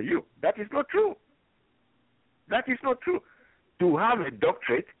out for you. That is not true. That is not true. To have a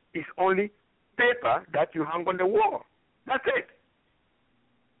doctorate is only paper that you hang on the wall. That's it.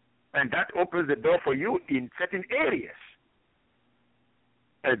 And that opens the door for you in certain areas.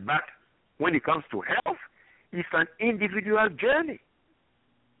 But when it comes to health, it's an individual journey.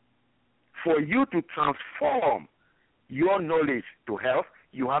 For you to transform your knowledge to health,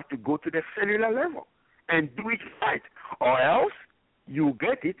 you have to go to the cellular level and do it right, or else you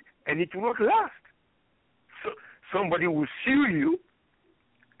get it and it will not last. So somebody will sue you,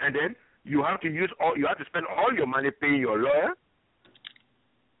 and then you have to spend all your money paying your lawyer,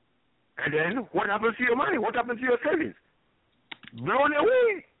 And then what happens to your money? What happens to your savings? Blown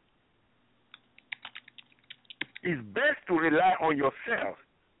away. It's best to rely on yourself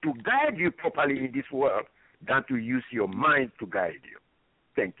to guide you properly in this world than to use your mind to guide you.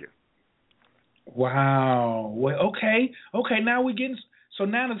 Thank you. Wow. Well, okay. Now we're getting. So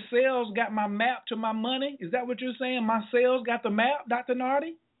now the cells got my map to my money. Is that what you're saying? My cells got the map, Dr.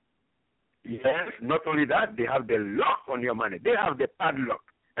 Nardi? Yes. Not only that, they have the lock on your money. They have the padlock,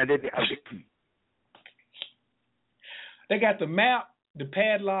 and then they have the key. They got the map, the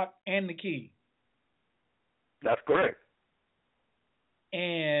padlock, and the key. That's correct.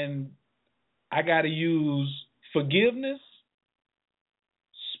 And I got to use forgiveness,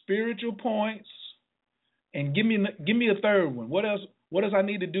 spiritual points, and give me a third one. What else I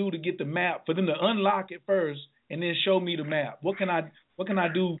need to do to get the map for them to unlock it first and then show me the map? What can I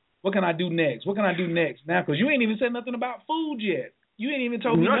do? What can I do next? What can I do next? Now, because you ain't even said nothing about food yet. You ain't even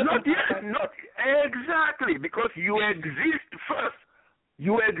told me nothing. Not yet. Not exactly, because you exist first.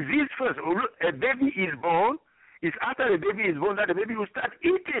 You exist first. A baby is born. It's after the baby is born that the baby will start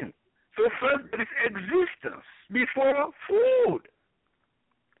eating. So first there is existence before food.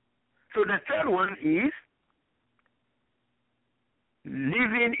 So the third one is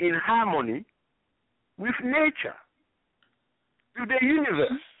living in harmony with nature, with the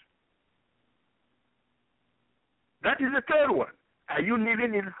universe. That is the third one. Are you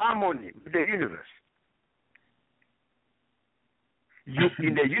living in harmony with the universe?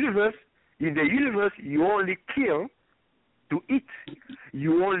 In the universe, you only kill to eat.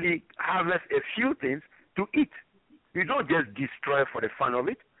 You only harvest a few things to eat. You don't just destroy for the fun of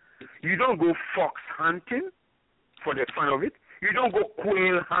it. You don't go fox hunting for the fun of it. You don't go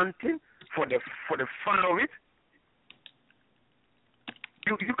quail hunting for the fun of it.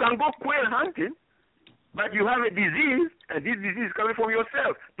 You can go quail hunting, but you have a disease, and this disease is coming from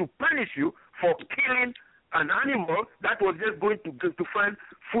yourself to punish you for killing an animal that was just going to find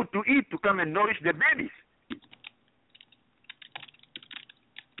food to eat to come and nourish the babies.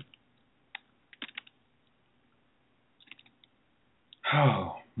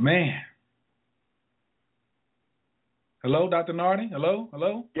 Oh, man. Hello, Dr. Nardi? Hello?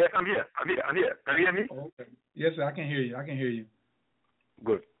 Yes, I'm here. Can you hear me? Okay. Yes, sir, I can hear you.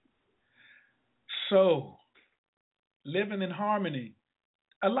 Good. So, living in harmony.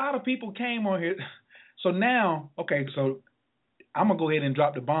 A lot of people came on here. So now, okay, so I'm going to go ahead and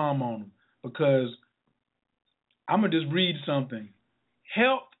drop the bomb on them because I'm going to just read something.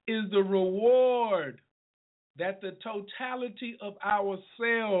 Health is the reward that the totality of our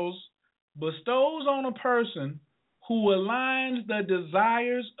cells bestows on a person who aligns the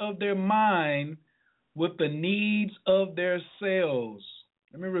desires of their mind with the needs of their cells.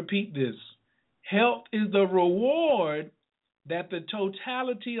 Let me repeat this. Health is the reward that the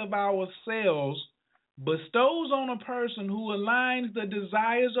totality of our cells bestows on a person who aligns the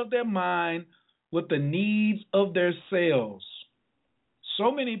desires of their mind with the needs of their cells.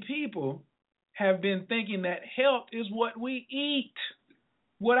 So many people have been thinking that health is what we eat,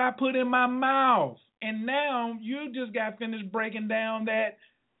 what I put in my mouth. And now you just got finished breaking down that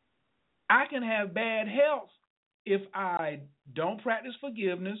I can have bad health if I don't practice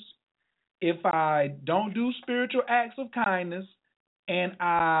forgiveness, if I don't do spiritual acts of kindness, and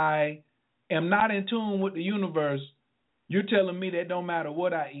I am not in tune with the universe. You're telling me that don't matter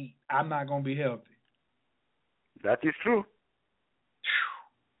what I eat, I'm not going to be healthy. That is true.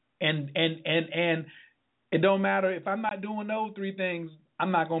 And it don't matter if I'm not doing those three things, I'm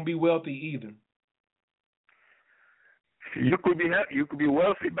not going to be wealthy either. You could be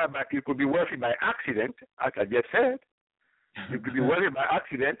wealthy by accident, as I just said. You could be wealthy by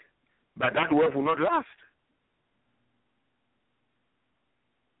accident, but that wealth will not last.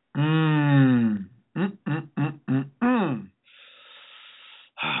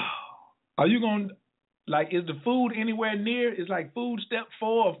 Are you going to, like, is the food anywhere near? Is like food step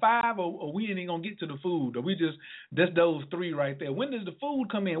 4 or 5, or we ain't even going to get to the food? Or we just those 3 right there? When does the food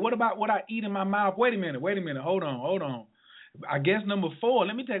come in? What about what I eat in my mouth? Wait a minute. Hold on. I guess number 4.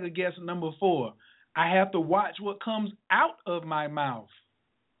 Let me take a guess at number 4. I have to watch what comes out of my mouth.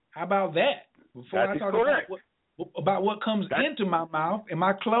 How about that? Before I talk about what comes into my mouth, am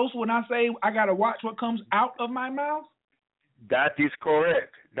I close when I say I got to watch what comes out of my mouth? That is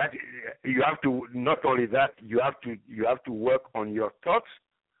correct. That you have to, not only that, you have to work on your thoughts,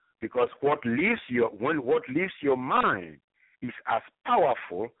 because what leaves your mind is as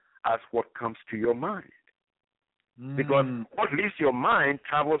powerful as what comes to your mind. Because what leaves your mind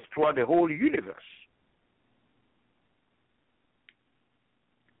travels throughout the whole universe.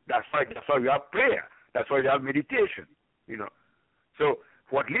 That's why you have prayer. That's why you have meditation. So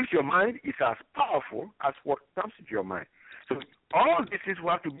what leaves your mind is as powerful as what comes into your mind. So all this is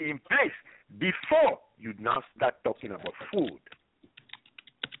what to be in place before you now start talking about food.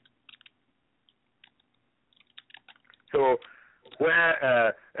 So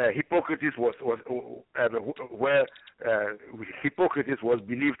where Hippocrates was Hippocrates was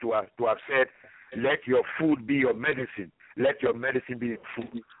believed to have said, "Let your food be your medicine. Let your medicine be your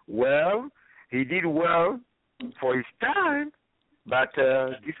food." Well, he did well for his time, but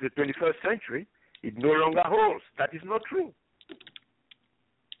this is the 21st century. It no longer holds. That is not true.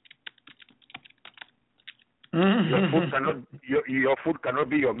 Your food cannot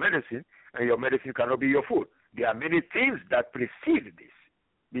be your medicine, and your medicine cannot be your food. There are many things that precede this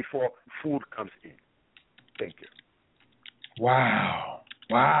before food comes in. Thank you. Wow.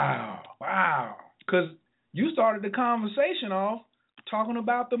 Because you started the conversation off talking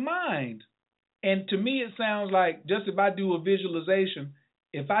about the mind. And to me, it sounds like just if I do a visualization,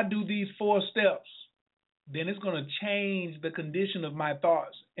 if I do these 4 steps, then it's going to change the condition of my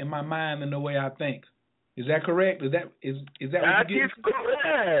thoughts and my mind and the way I think. Is that correct? Is that what you get? That is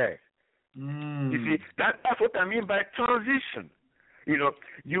correct. You see, that's what I mean by transition. You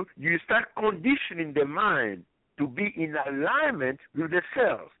start conditioning the mind to be in alignment with the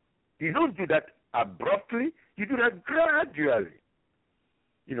cells. You don't do that abruptly. You do that gradually.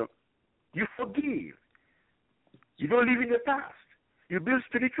 You forgive. You don't live in the past. You build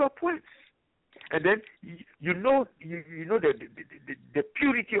spiritual points, and then you know the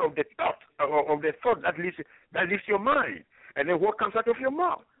purity of the thought that leaves your mind, and then what comes out of your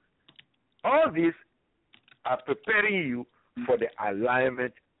mouth. All these are preparing you for the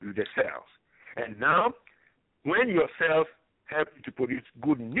alignment with the cells. And now, when your cells help you to produce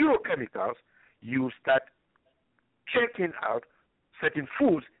good neurochemicals, you start checking out certain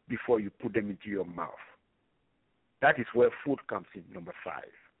foods before you put them into your mouth. That is where food comes in, number 5.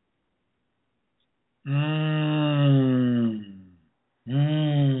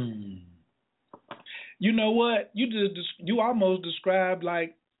 You know what? You almost described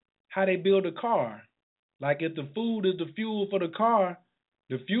like how they build a car. Like if the food is the fuel for the car,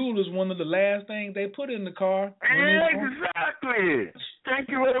 the fuel is one of the last things they put in the car. Exactly. Thank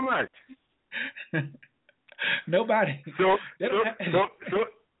you very much. Nobody. So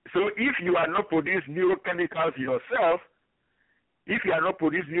if you are not producing neurochemicals yourself,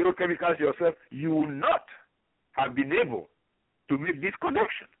 you will not have been able to make this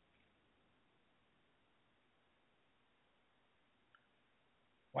connection.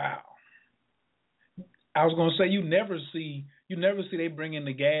 Wow. I was gonna say you never see they bring in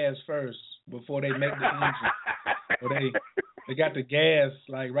the gas first before they make the engine. Or they got the gas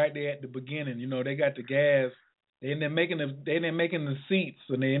like right there at the beginning. They got the gas. They're making the seats,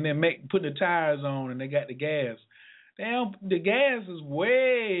 and they're putting the tires on, and they got the gas. Damn, the gas is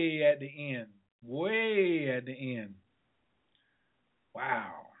way at the end. Way at the end.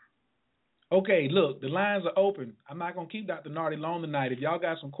 Wow. Okay, look, the lines are open. I'm not going to keep Dr. Nardi long tonight. If y'all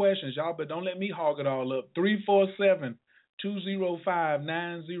got some questions, but don't let me hog it all up.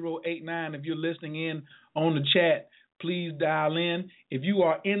 347-205-9089. If you're listening in on the chat, please dial in. If you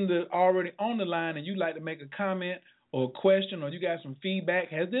are already on the line and you'd like to make a comment or a question or you got some feedback,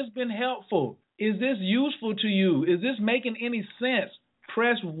 has this been helpful? Is this useful to you? Is this making any sense?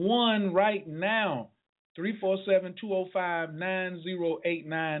 Press 1 right now.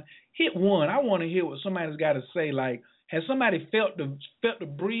 347-205-9089. Hit 1. I want to hear what somebody's got to say. Like, has somebody felt the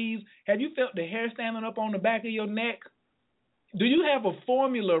breeze? Have you felt the hair standing up on the back of your neck? Do you have a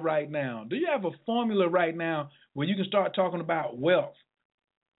formula right now? Where you can start talking about wealth?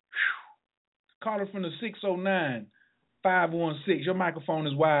 Caller from the 609-516. Your microphone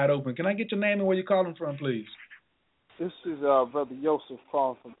is wide open. Can I get your name and where you're calling from, please? This is Brother Joseph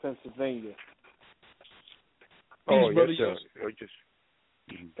calling from Pennsylvania. Peace, Brother Joseph.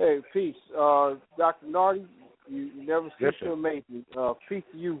 Hey, peace. Dr. Nardi, you never cease to amaze me. Peace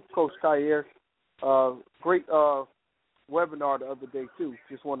to you, Coach Khayr. Great webinar the other day, too.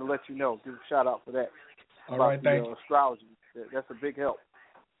 Just want to let you know. Give a shout-out for that. All right, thank you. Astrology. That's a big help.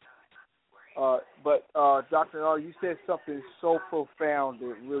 But Dr. Nardi, you said something so profound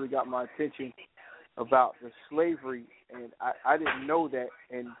that really got my attention about the slavery, and I didn't know that.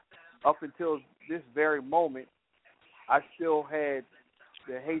 And up until this very moment, I still had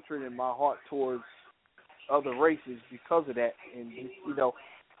the hatred in my heart towards other races because of that. And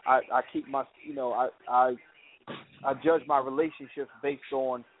I keep my I judge my relationships based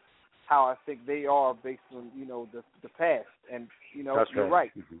on how I think they are based on the past. And That's you're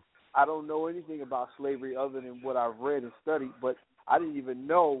right. Mm-hmm. I don't know anything about slavery other than what I've read and studied, but I didn't even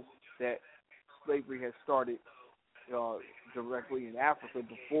know that slavery had started directly in Africa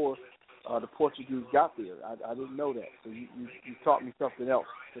before the Portuguese got there. I didn't know that. So you taught me something else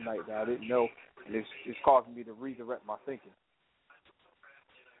tonight that I didn't know, and it's causing me to redirect my thinking.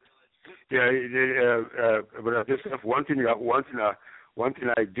 Yeah, but just one thing I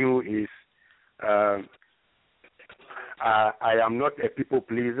do is I am not a people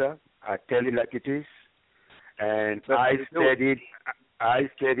pleaser. I tell it like it is, and I studied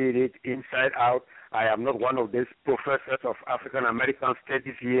it inside out. I am not one of these professors of African American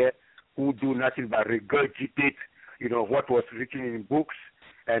studies here who do nothing but regurgitate, what was written in books,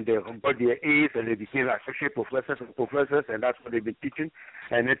 and they got their A's and they became associate professors, and that's what they've been teaching.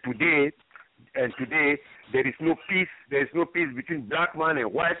 And then today there is no peace. There is no peace between black man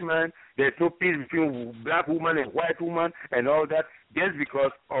and white man. There is no peace between black woman and white woman and all that, just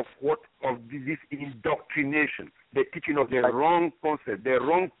because of this indoctrination, the teaching of the wrong concept, the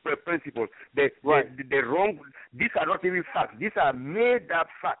wrong principles, the wrong. These are not even facts. These are made up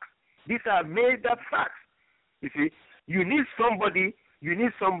facts. You see, you need somebody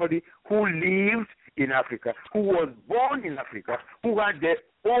who lived in Africa, who was born in Africa, who had the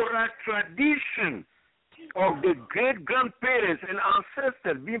oral tradition of the great-grandparents and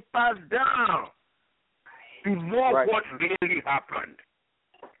ancestors being passed down to know what really happened.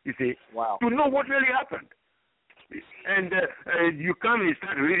 You see, to know what really happened. And you come and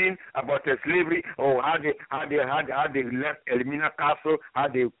start reading about slavery, or how they left Elmina Castle, how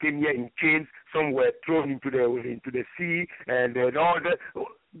they came here in chains, some were thrown into the sea, and all that.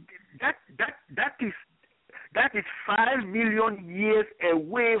 That is 5 million years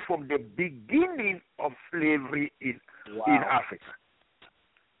away from the beginning of slavery in Africa.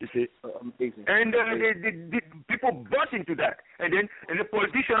 You see, amazing. And the people bought into that, and the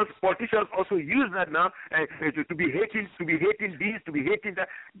politicians also use that now to be hating this, to be hating that.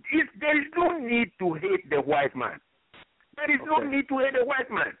 There is no need to hate the white man. There is no need to hate the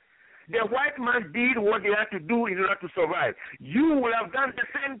white man. The white man did what they had to do in order to survive. You will have done the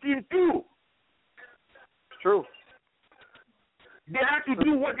same thing too. True. They had to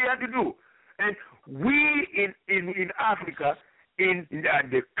do what they had to do, and we in Africa, in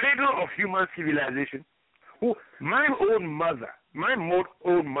the cradle of human civilization, my own mother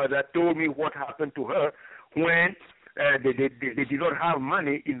told me what happened to her when they did not have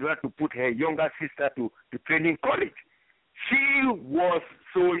money in order to put her younger sister to training college. She was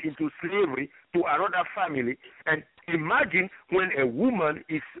sold into slavery to another family, and imagine when a woman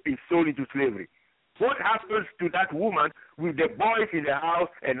is sold into slavery. What happens to that woman with the boys in the house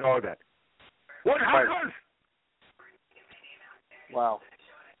and all that? What happens? Wow.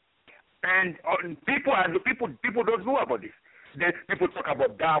 And people don't know about this. Then people talk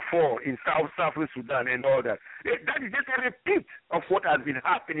about Darfur in Southern Sudan and all that. That is just a repeat of what has been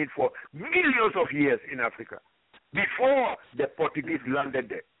happening for millions of years in Africa before the Portuguese landed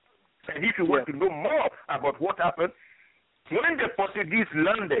there. And if you want to know more about what happened, when the Portuguese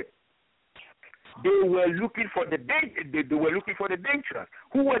landed, they were looking for the dangerous.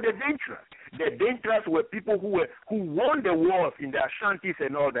 Who were the dangerous? The dangerous were people who won the wars in the Ashantis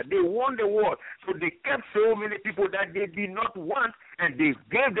and all that. They won the wars, so they kept so many people that they did not want, and they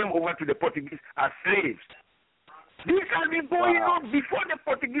gave them over to the Portuguese as slaves. This has been going on before the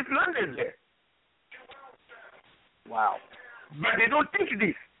Portuguese landed there. Wow. But they don't teach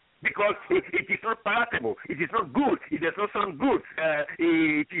this, because it is not palatable, it is not good, it does not sound good.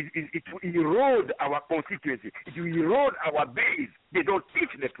 It will erode our constituency, it will erode our base. They don't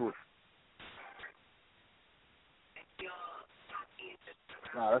teach the truth.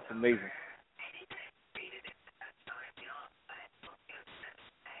 Wow, that's amazing.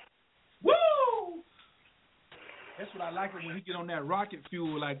 Woo! That's what I like when he get on that rocket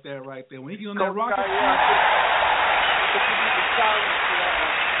fuel like that right there. When he get on that rocket fuel.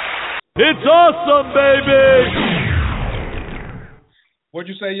 It's awesome, baby! What'd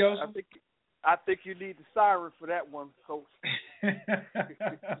you say, Yosef? I think you need the siren for that one, Coach.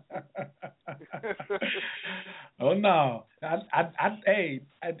 Oh no!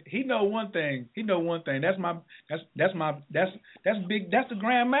 He know one thing. That's big. That's the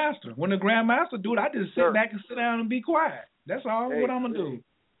Grandmaster. When the Grandmaster do it, I just sit back and sit down and be quiet. That's all. What I'm gonna do.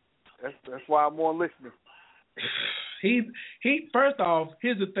 That's why I'm on listening. He. First off,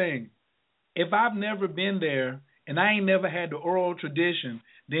 here's the thing. If I've never been there and I ain't never had the oral tradition,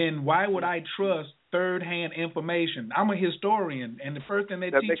 then why would I trust third-hand information? I'm a historian, and the first thing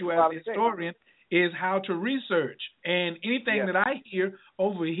they teach you as a historian is how to research. And anything that I hear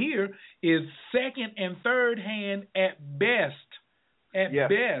over here is second and third hand at best. At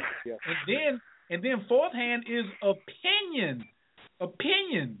best. Yes. And then fourth hand is opinion.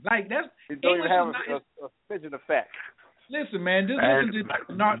 Like that's it don't even have a vision of fact. Listen, man, listen to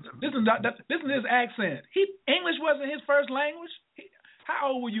his accent. English wasn't his first language.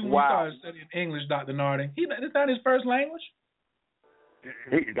 How old were you when you started studying English, Dr. Nardi? It's not his first language.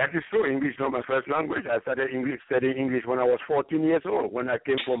 That is true. English is not my first language. I started studying English when I was 14 years old. When I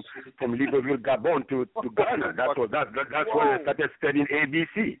came from Libreville, Gabon to Ghana, that's when I started studying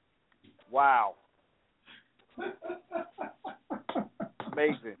ABC. Wow.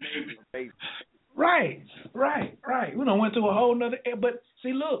 Amazing. Right. We done went to a whole nother. But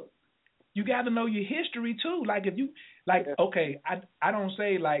see, look, you got to know your history too. Like if you okay, I don't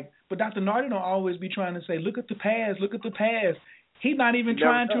say like, but Dr. Nardi don't always be trying to say, look at the past. He's not even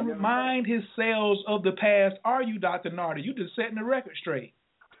trying to remind his cells of the past. Are you, Dr. Nardi? You just setting the record straight.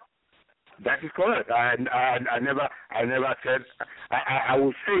 That is correct. I never said. I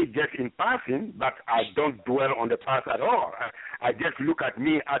will say just in passing, but I don't dwell on the past at all. I just look at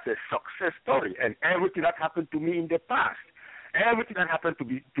me as a success story, and everything that happened to me in the past,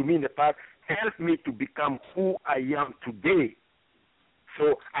 to me in the past helped me to become who I am today.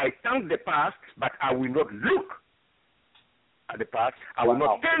 So I thank the past, but I will not look at the past. I will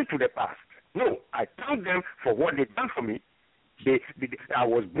not turn to the past. No, I thank them for what they've done for me. I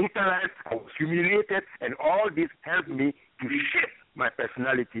was brutalized, I was humiliated, and all this helped me to shape my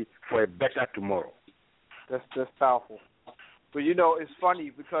personality for a better tomorrow. That's powerful. But you know, it's funny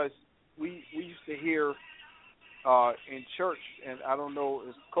because we used to hear in church, and I don't know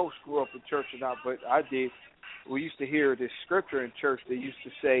if Coach grew up in church or not, but I did. We used to hear this scripture in church. They used to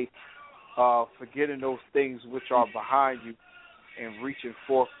say, forgetting those things which are behind you and reaching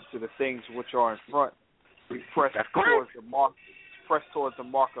forth to the things which are in front. We press towards the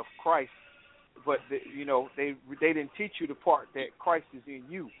mark of Christ, but they didn't teach you the part that Christ is in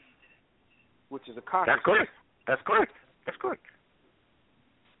you, which is a conscious. That's correct.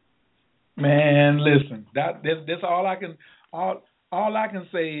 Man, listen, that's all I can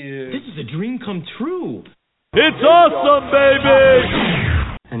say is this is a dream come true. It's awesome,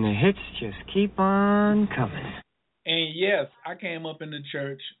 baby. And the hits just keep on coming. And yes, I came up in the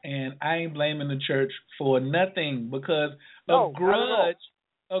church, and I ain't blaming the church for nothing because a grudge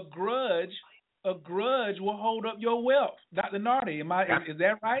will hold up your wealth. Dr. Nardi, is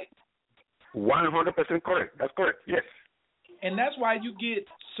that right? 100% correct. That's correct. Yes. And that's why you get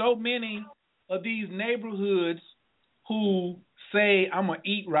so many of these neighborhoods who say I'm gonna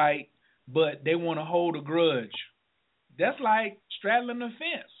eat right, but they want to hold a grudge. That's like straddling the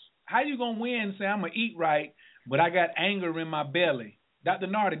fence. How you gonna win and say I'm gonna eat right, but I got anger in my belly? Dr.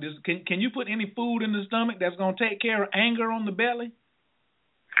 Nardi, can you put any food in the stomach that's going to take care of anger on the belly?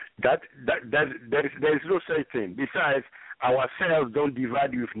 There is no such thing. Besides, our cells don't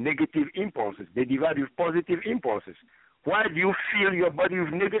divide with negative impulses. They divide with positive impulses. Why do you fill your body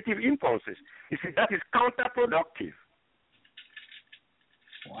with negative impulses? You see, that is counterproductive.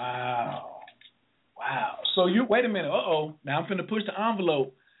 Wow. So wait a minute. Now I'm finna push the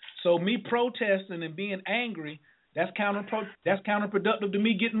envelope. So me protesting and being angry, that's counterproductive to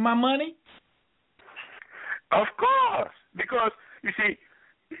me getting my money? Of course, because you see,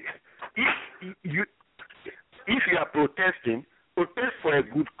 if you are protesting, protest for a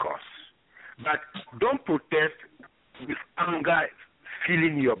good cause, but don't protest with anger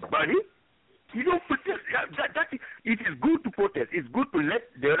filling your body. You don't protest. It is good to protest. It's good to let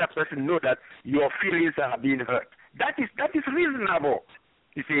the other person know that your feelings are being hurt. That is reasonable.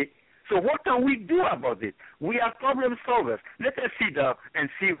 You see. So what can we do about it? We are problem solvers. Let us sit down and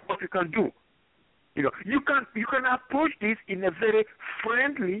see what we can do. You know, you can approach this in a very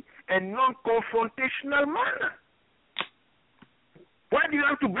friendly and non-confrontational manner. Why do you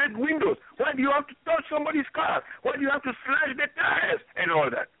have to break windows? Why do you have to touch somebody's car? Why do you have to slash the tires and all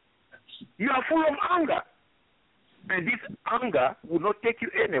that? You are full of anger. And this anger will not take you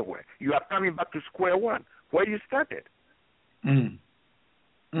anywhere. You are coming back to square one, where you started. Whew.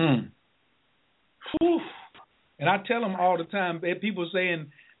 And I tell them all the time, people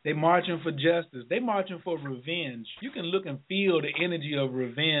saying they marching for justice. They marching for revenge. You can look and feel the energy of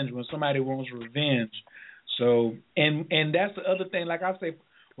revenge when somebody wants revenge. So, and that's the other thing. Like I say,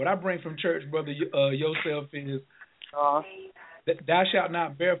 what I bring from church, brother, yourself is that thou shalt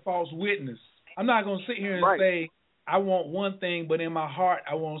not bear false witness. I'm not going to sit here and say I want one thing, but in my heart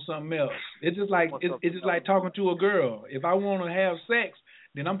I want something else. It's just like talking to a girl. If I want to have sex,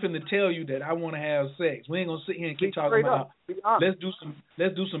 then I'm finna tell you that I want to have sex. We ain't gonna sit here and keep talking about let's do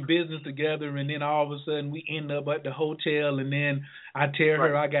some business together, and then all of a sudden we end up at the hotel, and then I tell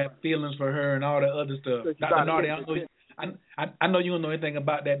her I got feelings for her and all the other stuff. Dr. Nardi, I know you don't know anything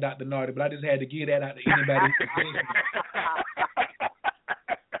about that, Dr. Nardi, but I just had to get that out to anybody.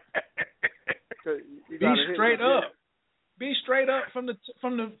 Be straight up. straight up from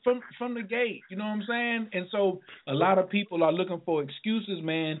the gate. You know what I'm saying? And so a lot of people are looking for excuses,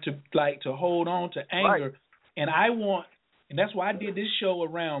 man, to hold on to anger. Right. And that's why I did this show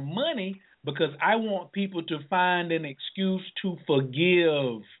around money, because I want people to find an excuse to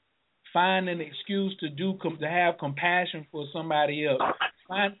forgive, find an excuse to have compassion for somebody else,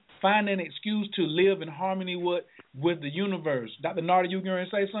 find an excuse to live in harmony with the universe. Dr. Nardi, you going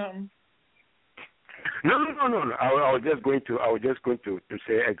to say something? No. I was just going to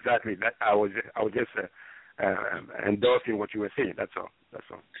say exactly that. I was just endorsing what you were saying. That's all.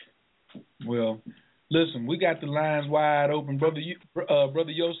 Well, listen, we got the lines wide open, brother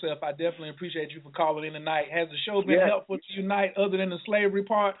Yosef. I definitely appreciate you for calling in tonight. Has the show been helpful to you tonight, other than the slavery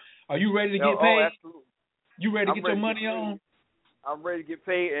part? Are you ready to get paid? Oh, absolutely. You ready to get your money on? I'm ready to get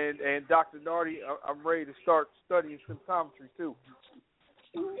paid, and Dr. Nardi, I'm ready to start studying symptometry too.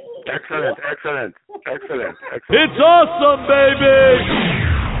 Excellent. It's awesome, baby!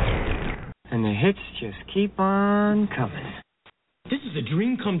 And the hits just keep on coming. This is a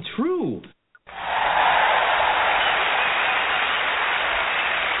dream come true.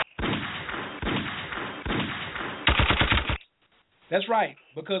 That's right,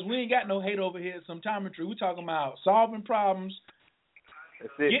 because we ain't got no hate over here at Symptometry. We're talking about solving problems,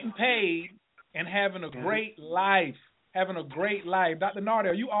 getting paid, and having a great life. Dr. Nardi,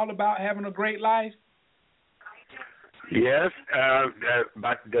 are you all about having a great life? Yes,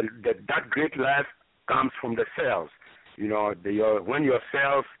 but that great life comes from the cells. You know, when your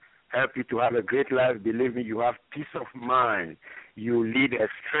cells help you to have a great life, believe me, you have peace of mind. You lead a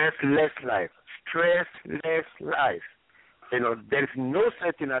stressless life. You know, there is no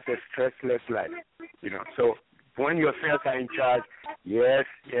such thing as a stressless life. You know, so when your cells are in charge, yes,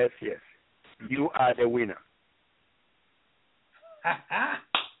 you are the winner.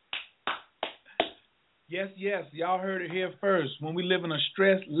 Yes. Y'all heard it here first. When we live in a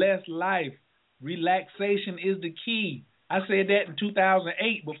stress-less life, relaxation is the key. I said that in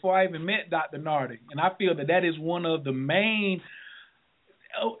 2008 before I even met Dr. Nardi, and I feel that is one of the main.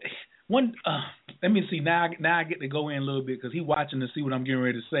 Let me see. Now I get to go in a little bit because he's watching to see what I'm getting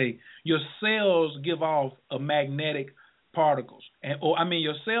ready to say. Your cells give off a magnetic particles,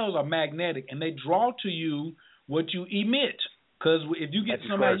 your cells are magnetic, and they draw to you what you emit. Because if you get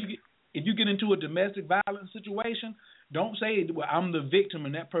if you get into a domestic violence situation, don't say, well, I'm the victim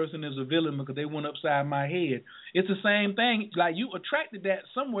and that person is a villain because they went upside my head. It's the same thing. Like, you attracted that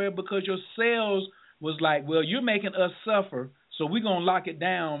somewhere because your cells was like, well, you're making us suffer, so we're going to lock it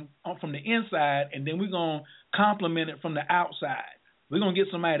down from the inside, and then we're going to complement it from the outside. We're going to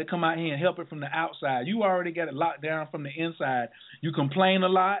get somebody to come out here and help it from the outside. You already got it locked down from the inside. You complain a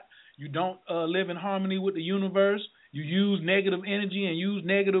lot. You don't live in harmony with the universe. You use negative energy and use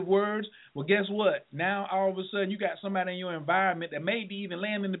negative words. Well, guess what? Now, all of a sudden, you got somebody in your environment that may be even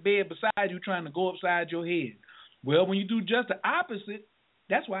laying in the bed beside you trying to go upside your head. Well, when you do just the opposite,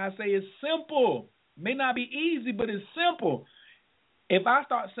 that's why I say it's simple. It may not be easy, but it's simple. If I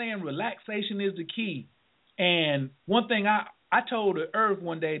start saying relaxation is the key, and one thing I told the earth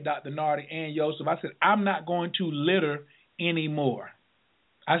one day, Dr. Nardi and Yosef, I said, I'm not going to litter anymore.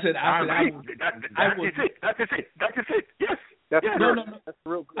 That's it. Yes. No. That's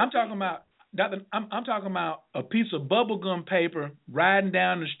real good. I'm talking about a piece of bubblegum paper riding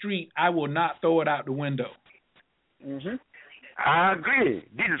down the street. I will not throw it out the window. Mm-hmm. I agree.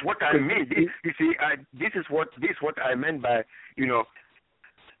 This is what I mean. This is what I meant by,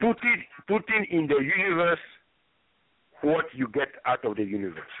 putting in the universe what you get out of the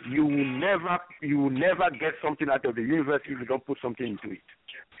universe. You will never get something out of the universe if you don't put something into it.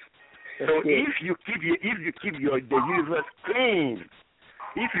 So if you keep the universe clean,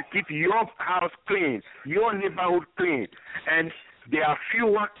 if you keep your house clean, your neighborhood clean, and there are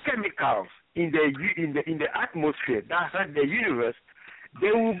fewer chemicals in the atmosphere that hurt the universe,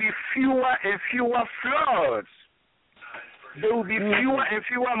 there will be fewer and fewer floods. There will be fewer and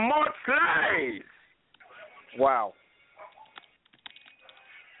fewer mudslides. Wow.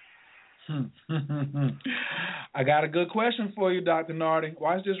 I got a good question for you, Dr. Nardi.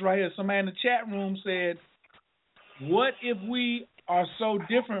 Watch this right here. Somebody in the chat room said, what if we are so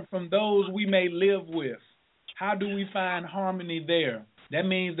different from those we may live with? How do we find harmony there? That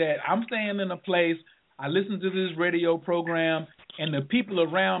means that I'm staying in a place, I listen to this radio program, and the people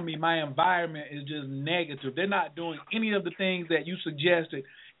around me, my environment is just negative. They're not doing any of the things that you suggested,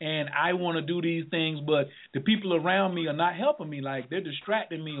 and I want to do these things, but the people around me are not helping me. Like, they're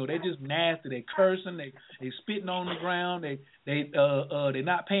distracting me, or they're just nasty. They cursing, they spitting on the ground, they're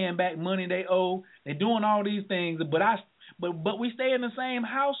not paying back money they owe. They're doing all these things, but we stay in the same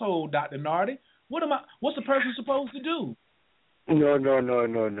household, Dr. Nardi. What's a person supposed to do? No.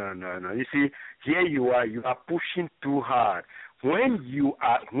 You see, here you are pushing too hard. When you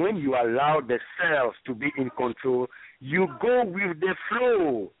allow the cells to be in control, you go with the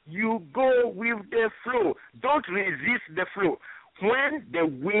flow. Don't resist the flow. When the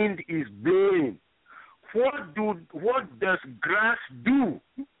wind is blowing, what does grass do?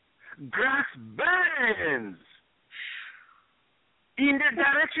 Grass bends in the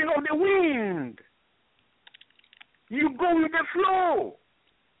direction of the wind. You go with the flow.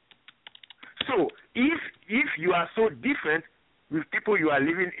 So if you are so different with people you are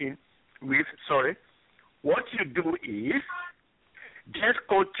living with, what you do is just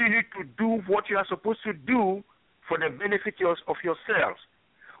continue to do what you are supposed to do for the benefit of yourselves.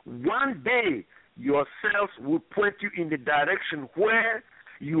 One day, your cells will point you in the direction where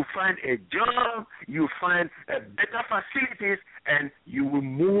you find a job, you find better facilities, and you will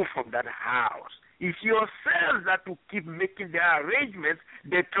move from that house. It's your cells that will keep making the arrangements,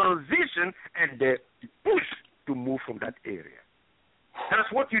 the transition, and the push to move from that area.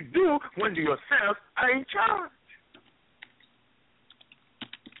 That's what you do when your cells are in charge.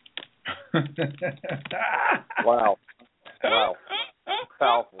 Wow.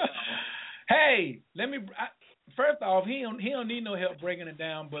 Powerful. Hey, first off, he don't need no help breaking it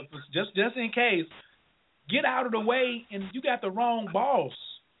down, but just in case, get out of the way. And you got the wrong boss.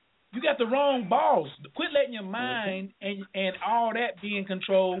 Quit letting your mind and all that be in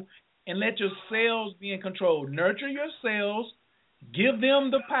control, and let your cells be in control. Nurture your cells, give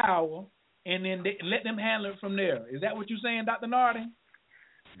them the power, and then let them handle it from there. Is that what you're saying, Dr. Nardi?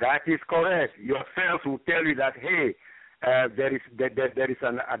 That is correct. Your cells will tell you that, hey, there is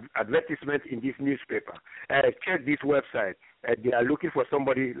an advertisement in this newspaper. Check this website. They are looking for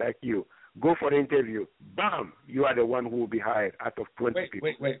somebody like you. Go for the interview. Bam! You are the one who will be hired out of 20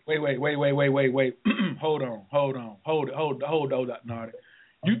 people. Wait. Hold on, Dr. Nardi.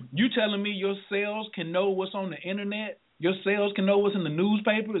 You telling me your cells can know what's on the internet? Your cells can know what's in the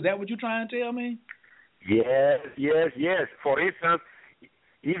newspaper? Is that what you're trying to tell me? Yes. For instance,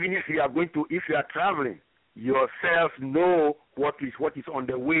 even if you are traveling, your cells know what is on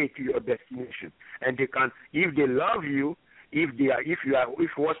the way to your destination, and they can, if they love you, if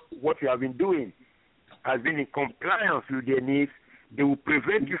what you have been doing has been in compliance with their needs, they will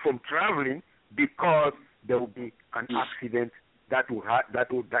prevent you from traveling because there will be an accident that will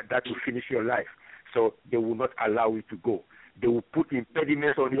finish your life. So they will not allow you to go. They will put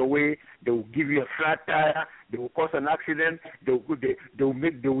impediments on your way. They will give you a flat tire. They will cause an accident. They will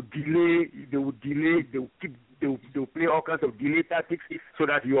delay. They will play all kinds of delay tactics so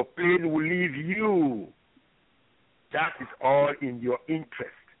that your plane will leave you. That is all in your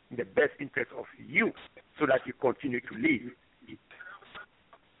interest, in the best interest of you, so that you continue to live.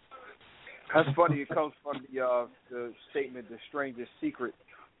 That's funny. It comes from the statement, "The Strangest Secret,"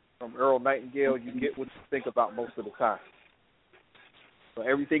 from Earl Nightingale. You get what you think about most of the time. So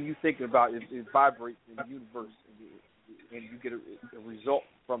everything you're thinking about is vibrates in the universe, and you get a result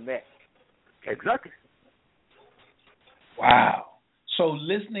from that. Exactly. Wow. So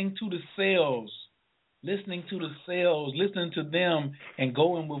listening to the cells, listening to them, and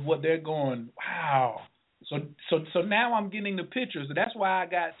going with what they're going. Wow. So now I'm getting the picture. So that's why I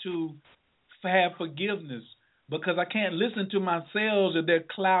got to have forgiveness, because I can't listen to my cells if they're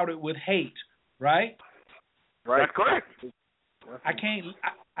clouded with hate. Right. That's correct. I can't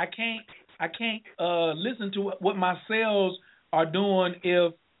listen to what my cells are doing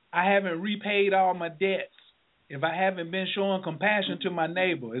if I haven't repaid all my debts, if I haven't been showing compassion to my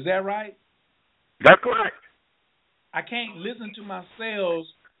neighbor. Is that right? That's correct. I can't listen to my cells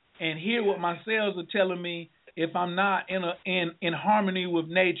and hear what my cells are telling me if I'm not in harmony with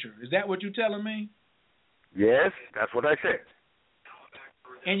nature. Is that what you're telling me? Yes, that's what I said.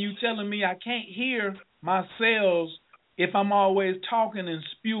 And you telling me I can't hear my cells if I'm always talking and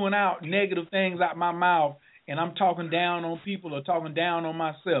spewing out negative things out my mouth, and I'm talking down on people or talking down on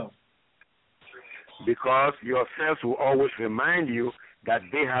myself. Because your cells will always remind you that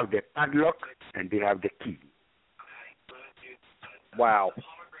they have the padlock and they have the key. Wow.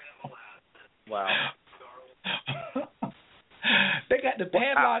 They got the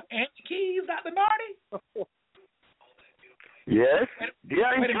padlock and the keys, Dr. Nardi? Yes, they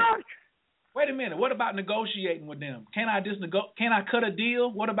are in charge. Wait a minute. What about negotiating with them? Can I cut a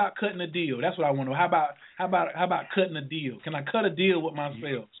deal? What about cutting a deal? That's what I want to know. How about cutting a deal? Can I cut a deal with my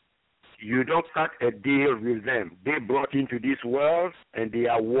cells? You don't cut a deal with them. They brought into this world and they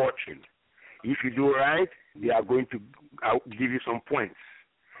are watching. If you do right, they are going to give you some points.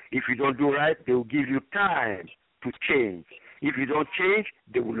 If you don't do right, they will give you time to change. If you don't change,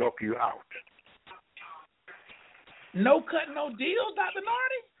 they will lock you out. No cut, no deals, Dr.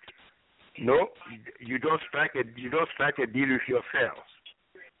 Nardi? No, you don't strike a deal with yourselves.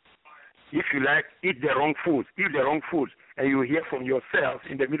 If you like, eat the wrong foods, and you hear from yourself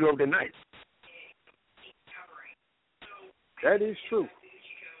in the middle of the night. That is true.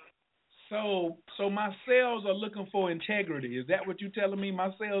 So my cells are looking for integrity. Is that what you're telling me?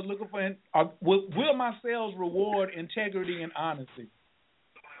 My cells looking for will my cells reward integrity and honesty?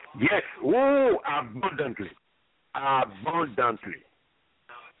 Yes. Oh, abundantly.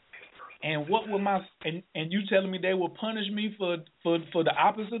 And what will and you telling me they will punish me for the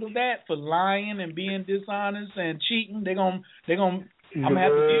opposite of that, for lying and being dishonest and cheating? They're gonna I'm gonna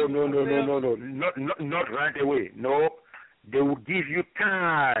have to No, not right away. No, they will give you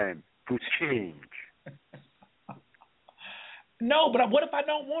time to change. No, but what if I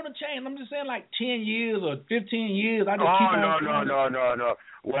don't want to change? I'm just saying like 10 years or 15 years. I just keep on. No.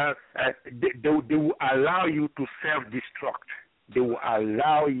 Well, they will allow you to self-destruct. They will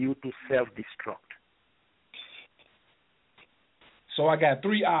allow you to self-destruct. So I got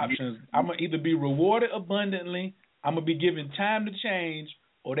three options. I'm going to either be rewarded abundantly, I'm going to be given time to change,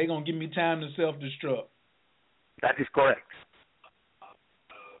 or they're going to give me time to self-destruct. That is correct.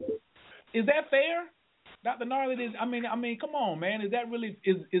 Is that fair? Dr. Nardi, I mean, come on, man. Is that really,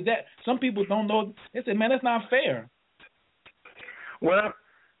 is that, some people don't know, they say, man, that's not fair. Well,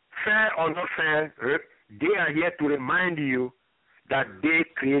 fair or not fair, they are here to remind you that they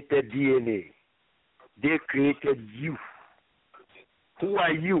created DNA. They created you. Who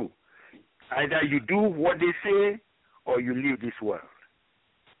are you? Either you do what they say or you leave this world.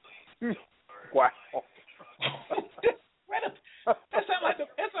 Wow.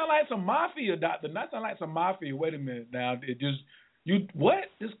 That sound like some mafia, doctor. That sound like some mafia. Wait a minute now. It just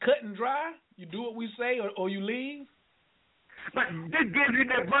Just cut and dry? You do what we say or you leave? But they gave you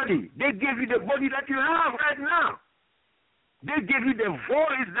the body. They gave you the body that you have right now. They gave you the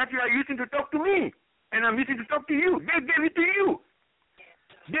voice that you are using to talk to me, and I'm using to talk to you. They gave it to you.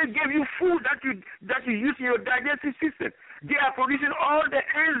 They gave you food that you use in your digestive system. They are producing all the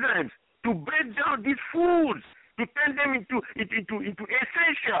enzymes to break down these foods, to turn them into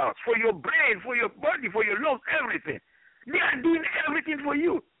essentials for your brain, for your body, for your lungs, everything. They are doing everything for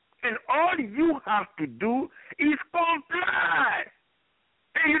you. And all you have to do is comply.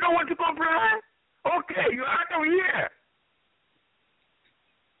 And you don't want to comply? Okay, you're out of here.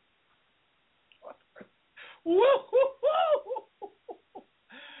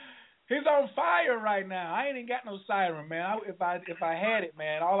 He's on fire right now. I ain't even got no siren, man. If I had it,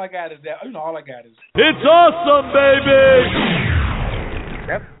 man, all I got is that. You know, all I got is. It's awesome, baby.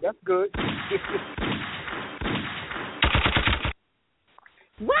 That's good.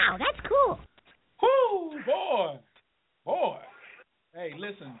 Wow, that's cool. Whoo, boy. Hey,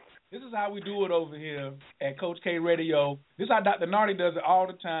 listen. This is how we do it over here at Coach K Radio. This is how Dr. Nardi does it all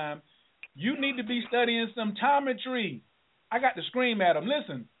the time. You need to be studying symptometry. I got to scream at him.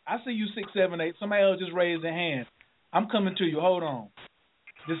 Listen, I see you 6, 7, 8. Somebody else just raised their hand. I'm coming to you. Hold on.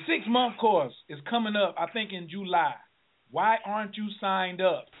 The 6-month course is coming up, I think, in July. Why aren't you signed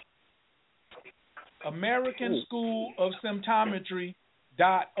up? American School of Symptometry.org.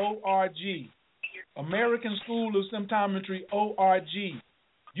 American School of Symptometry.org.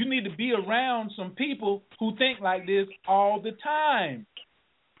 You need to be around some people who think like this all the time.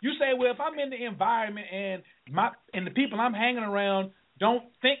 You say, well, if I'm in the environment and the people I'm hanging around don't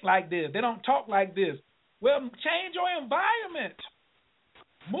think like this, they don't talk like this, well, change your environment.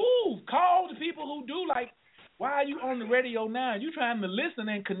 Move. Call the people who do. Like, why are you on the radio now? You're trying to listen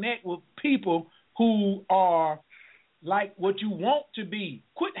and connect with people who are like what you want to be.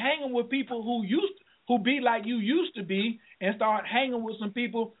 Quit hanging with people who be like you used to be and start hanging with some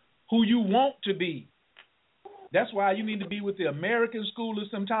people who you want to be. That's why you need to be with the American School of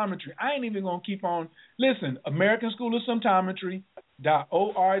Symptometry. I ain't even going to keep on. Listen, American School of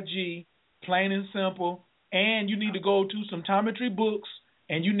Symptometry.org, plain and simple. And you need to go to Symptometry books,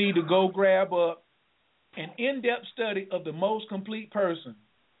 and you need to go grab up an in-depth study of the most complete person,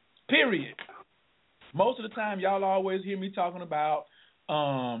 period. Most of the time, y'all always hear me talking about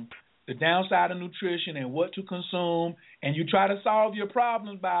the downside of nutrition and what to consume, and you try to solve your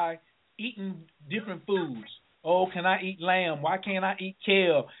problems by eating different foods. Oh, can I eat lamb? Why can't I eat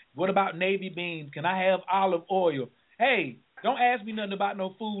kale? What about navy beans? Can I have olive oil? Hey, don't ask me nothing about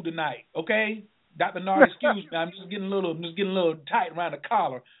no food tonight, okay? Dr. Nardi, excuse me. I'm just getting a little tight around the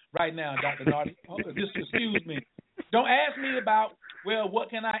collar right now, Dr. Nardi. Just excuse me. Don't ask me about, well, what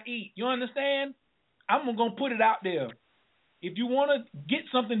can I eat? You understand? I'm going to put it out there. If you want to get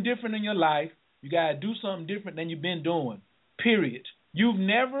something different in your life, you got to do something different than you've been doing, period. You've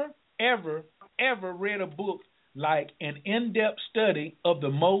never, ever read a book like an in-depth study of the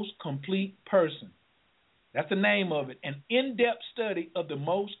most complete person. That's the name of it, an in-depth study of the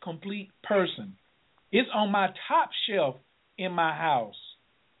most complete person. It's on my top shelf in my house.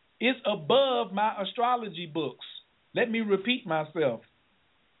 It's above my astrology books. Let me repeat myself.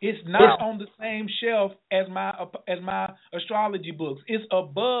 It's not on the same shelf as my astrology books. It's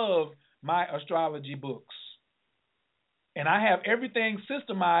above my astrology books. And I have everything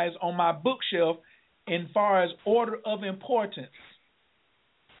systemized on my bookshelf in far as order of importance.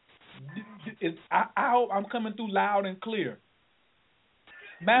 I hope I'm coming through loud and clear.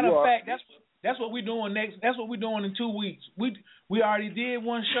 Matter of fact, that's what we're doing next. That's what we're doing in 2 weeks. We already did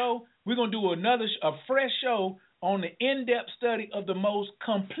one show. We're gonna do a fresh show on the in-depth study of the most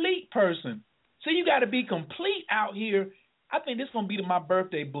complete person. So you got to be complete out here. I think this is gonna be my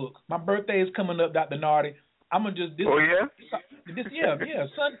birthday book. My birthday is coming up, Dr. Nardi. I'm gonna just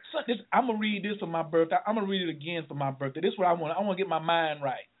I'm gonna read this for my birthday. I'm gonna read it again for my birthday. This is what I want. I want to get my mind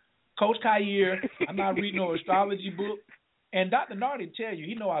right. Coach Khayr, I'm not reading no astrology book. And Dr. Nardi tell you,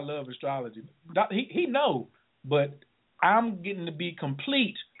 he know I love astrology. He know, but I'm getting to be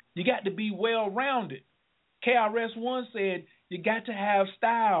complete. You got to be well-rounded. KRS-One said you got to have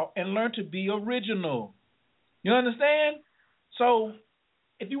style and learn to be original. You understand? So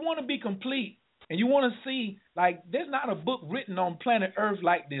if you want to be complete and you want to see, like, there's not a book written on planet Earth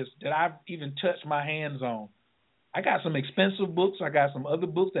like this that I've even touched my hands on. I got some expensive books. I got some other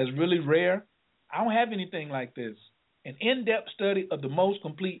books that's really rare. I don't have anything like this. An in-depth study of the most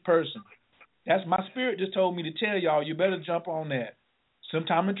complete person. That's my spirit just told me to tell y'all, you better jump on that.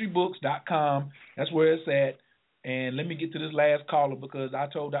 Symptometrybooks.com. That's where it's at. And let me get to this last caller because I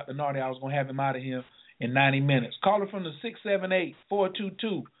told Dr. Nardi I was going to have him out of here in 90 minutes. Caller from the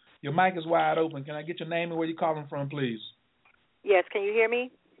 678-422. Your mic is wide open. Can I get your name and where you're calling from, please? Yes, can you hear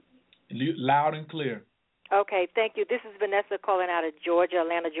me? Loud and clear. Okay, thank you. This is Vanessa calling out of Georgia,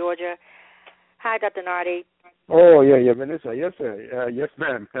 Atlanta, Georgia. Hi, Dr. Nardi. Oh, yeah, Vanessa. Yes, sir. Yes,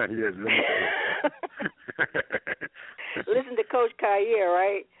 ma'am. Yes, Listen to Coach Khayr,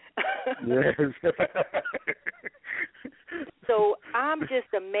 right? Yes. So I'm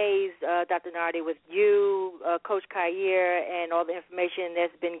just amazed, Dr. Nardi, with you, Coach Khayr, and all the information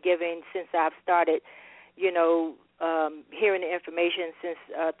that's been given since I've started, hearing the information since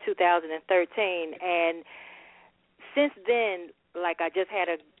 2013. And since then, like, I just had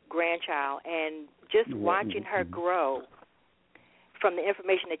a grandchild, and just watching her grow from the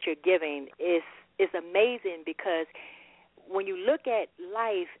information that you're giving is amazing, because when you look at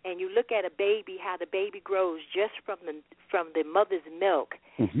life and you look at a baby, how the baby grows just from the mother's milk,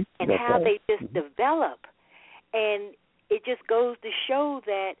 and that's how right. They just develop, and it just goes to show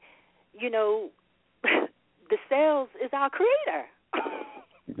that the cells is our creator.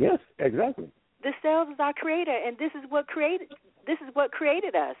 Yes, exactly. The cells is our creator, and this is what created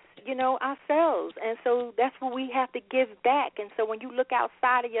us, ourselves. And so that's what we have to give back. And so when you look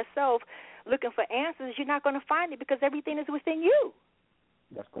outside of yourself looking for answers, you're not going to find it, because everything is within you.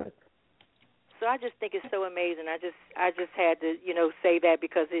 That's correct. So I just think it's so amazing. I just had to, say that,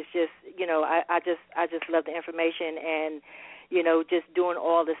 because it's just, I just love the information, and, just doing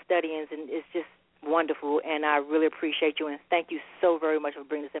all the studyings, and it's just wonderful. And I really appreciate you, and thank you so very much for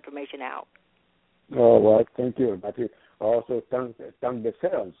bringing this information out. Oh, well, thank you. But also thank the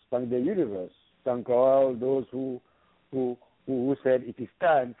cells, thank the universe, thank all those who said it is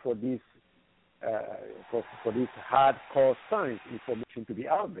time for this for this hardcore science information to be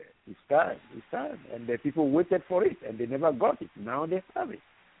out there. It's time, and the people waited for it, and they never got it. Now they have it.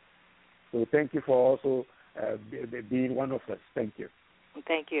 So thank you for also being one of us. Thank you.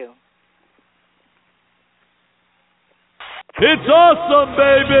 Thank you. It's awesome,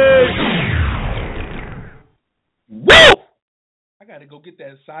 baby! Woo! I got to go get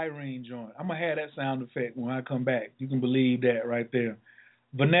that siren joint. I'm going to have that sound effect when I come back. You can believe that right there.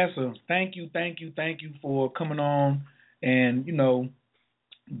 Vanessa, thank you for coming on and,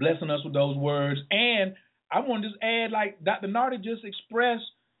 blessing us with those words. And I want to just add, like Dr. Nardi just expressed,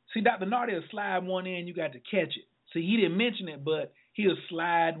 see, Dr. Nardi will slide one in, you got to catch it. See, he didn't mention it, but he'll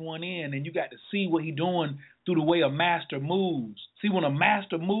slide one in, and you got to see what he's doing through the way a master moves. See, when a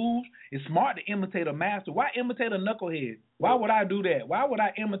master moves, it's smart to imitate a master. Why imitate a knucklehead? Why would I do that? Why would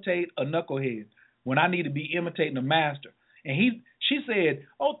I imitate a knucklehead when I need to be imitating a master? And she said,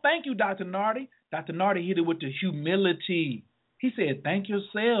 oh, thank you, Dr. Nardi. Dr. Nardi hit it with the humility. He said, thank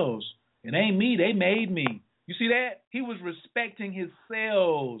yourselves. It ain't me. They made me. You see that? He was respecting his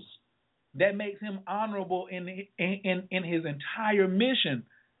selves. That makes him honorable in his entire mission,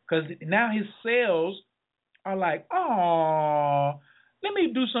 because now his cells are like, oh, let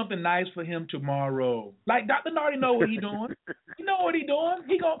me do something nice for him tomorrow. Like Dr. Nardi know what he doing. He know what he doing.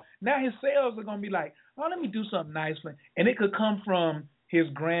 Now his sales are gonna be like, oh, let me do something nice for him. And it could come from his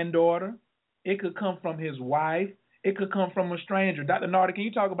granddaughter. It could come from his wife. It could come from a stranger. Dr. Nardi, can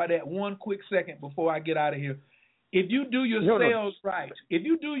you talk about that one quick second before I get out of here? If you do your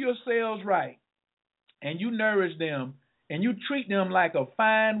sales right, and you nourish them and you treat them like a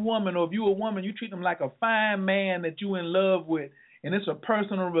fine woman, or if you're a woman, you treat them like a fine man that you're in love with, and it's a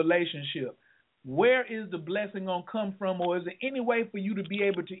personal relationship, where is the blessing going to come from, or is there any way for you to be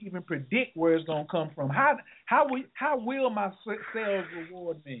able to even predict where it's going to come from? How will my sales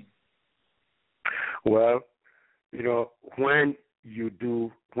reward me? Well, when you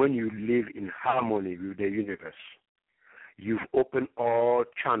live in harmony with the universe, you've opened all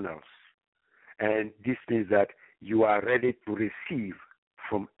channels, and this means that you are ready to receive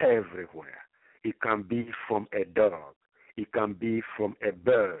from everywhere. It can be from a dog. It can be from a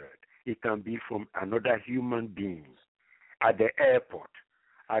bird. It can be from another human being, at the airport,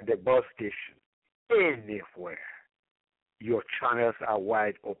 at the bus station, anywhere. Your channels are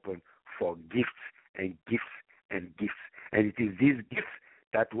wide open for gifts and gifts and gifts. And it is these gifts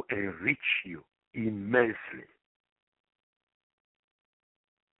that will enrich you immensely.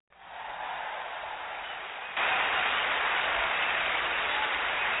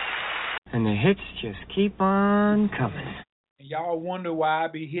 And the hits just keep on coming. And y'all wonder why I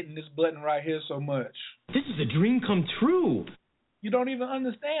be hitting this button right here so much. This is a dream come true. You don't even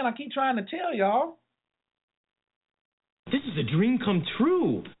understand. I keep trying to tell y'all. This is a dream come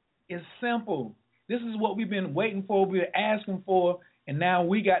true. It's simple. This is what we've been waiting for, we've been asking for, and now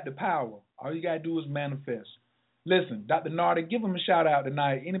we got the power. All you got to do is manifest. Listen, Dr. Nardi, give him a shout-out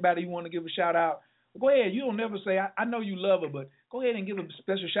tonight. Anybody you want to give a shout-out, go ahead. You don't never say, I know you love her, but go ahead and give a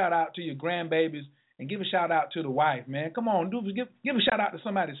special shout-out to your grandbabies and give a shout-out to the wife, man. Come on, give a shout-out to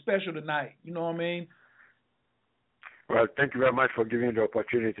somebody special tonight. You know what I mean? Well, thank you very much for giving the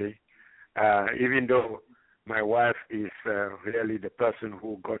opportunity. Even though my wife is really the person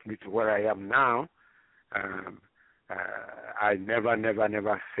who got me to where I am now, I never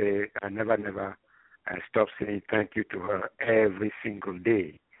stop saying thank you to her every single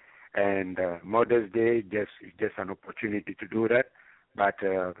day. And Mother's Day is just an opportunity to do that. But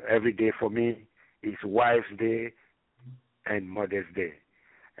every day for me is Wife's Day and Mother's Day.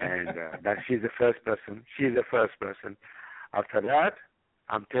 And that she's the first person. She's the first person. After that,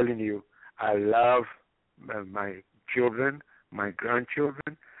 I'm telling you, I love my children, my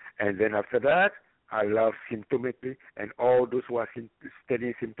grandchildren. And then after that, I love Symptometry and all those who are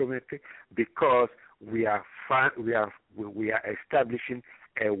studying Symptometry, because we are establishing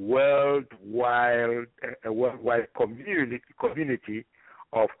a worldwide community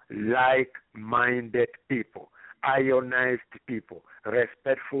of like-minded people, ionized people,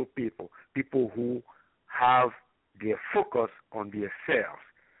 respectful people, people who have their focus on themselves.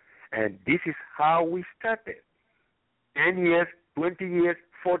 And this is how we started. 10 years, 20 years,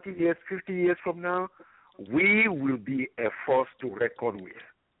 40 years, 50 years from now, we will be a force to reckon with.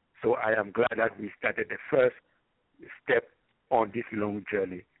 So I am glad that we started the first step on this long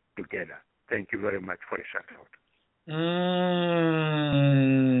journey together. Thank you very much for the shout-out.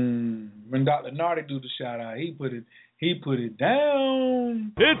 When Dr. Nardi do the shout-out, he put it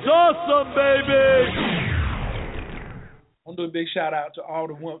down. It's awesome, baby! I want to do a big shout-out to all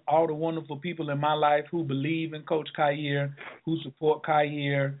the wonderful people in my life who believe in Coach Khayr, who support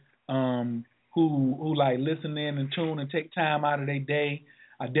Khayr, who like listen in and tune and take time out of their day.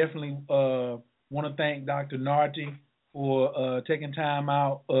 I definitely want to thank Dr. Nardi for taking time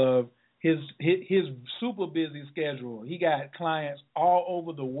out of his super busy schedule. He got clients all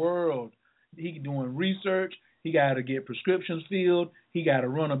over the world. He doing research. He got to get prescriptions filled. He got to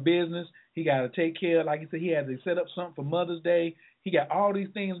run a business. He got to take care. Like he said, he had to set up something for Mother's Day. He got all these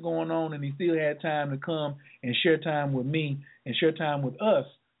things going on, and he still had time to come and share time with me and share time with us.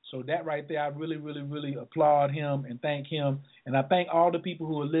 So that right there, I really, really, really applaud him and thank him. And I thank all the people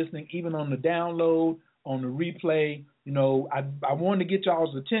who are listening, even on the download, on the replay. You know, I wanted to get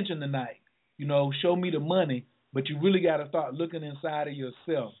y'all's attention tonight. You know, show me the money, but you really got to start looking inside of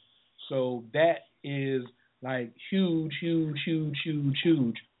yourself. So that is like huge, huge, huge, huge,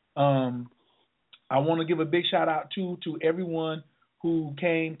 huge. I want to give a big shout out to everyone who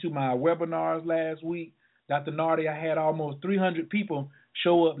came to my webinars last week. Dr. Nardi, I had almost 300 people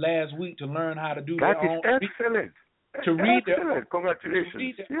show up last week to learn how to do their own. That is excellent. To read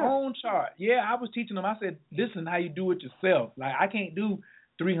Congratulations. Their own chart. Yeah, I was teaching them. I said, listen, how you do it yourself. Like, I can't do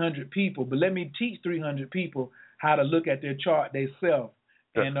 300 people, but let me teach 300 people how to look at their chart themselves.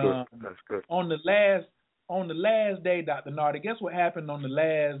 And That's good. on on the last day, Dr. Nardi, guess what happened on the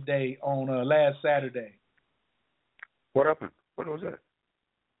last day, on last Saturday? What happened? What was that?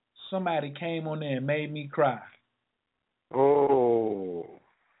 Somebody came on there and made me cry. Oh.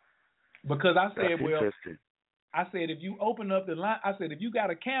 Because I said, That's well, interesting. I said, if you open up the line, I said, if you got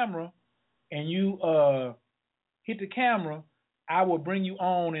a camera and you hit the camera, I will bring you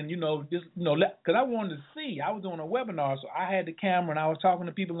on and, just, because I wanted to see. I was doing a webinar, so I had the camera and I was talking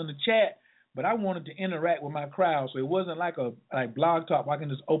to people in the chat, but I wanted to interact with my crowd. So it wasn't like Blog Talk where I can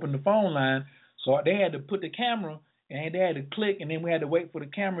just open the phone line. So they had to put the camera and they had to click, and then we had to wait for the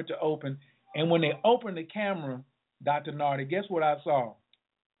camera to open. And when they opened the camera, Dr. Nardi, guess what I saw?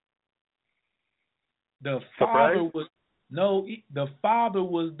 The father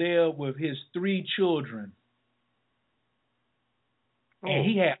was there with his 3 children. And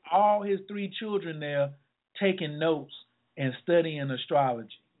he had all his 3 children there taking notes and studying astrology.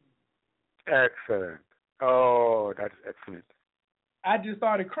 Excellent. Oh, that's excellent. I just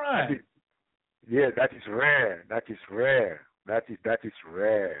started crying. That is rare. That is rare. That is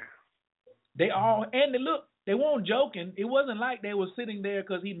rare. They weren't joking. It wasn't like they were sitting there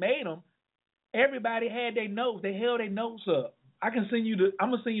because he made them. Everybody had their notes. They held their notes up. I'm gonna send you the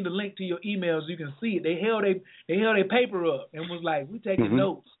link to your emails. You can see it. They held their paper up and was like, "We taking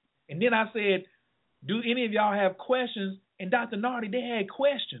notes." And then I said, "Do any of y'all have questions?" And Dr. Nardi, they had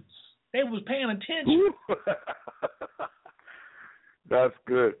questions. They was paying attention. That's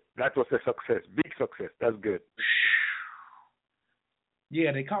good. That was a success, big success. That's good.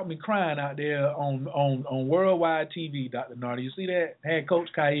 Yeah, they caught me crying out there on worldwide TV, Dr. Nardi. You see that? Had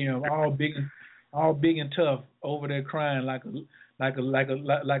Coach Kaim all big and tough over there crying like a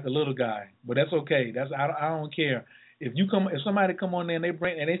little guy. But that's okay. I don't care. If somebody come on there and they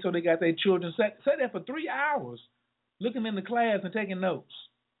got their children sat there for 3 hours looking in the class and taking notes.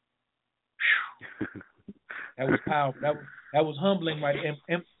 That was powerful. That was humbling, right?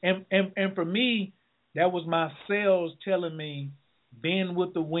 And for me, that was my cells telling me, bend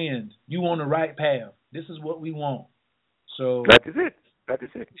with the wind. You on the right path. This is what we want. So that is it.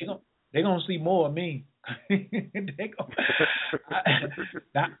 They're gonna see more of me.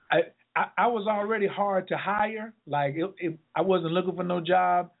 I was already hard to hire. Like I wasn't looking for no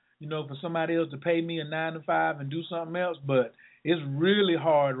job, for somebody else to pay me a 9 to 5 and do something else. But it's really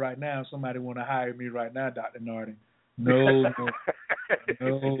hard right now. Somebody want to hire me right now, Dr. Nardi. No.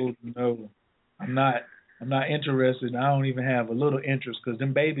 I'm not interested. I don't even have a little interest because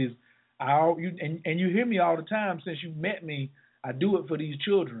them babies. You hear me all the time since you met me. I do it for these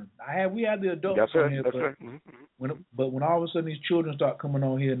children. We have the adults on here, but when all of a sudden these children start coming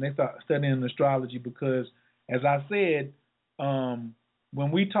on here and they start studying astrology, because as I said,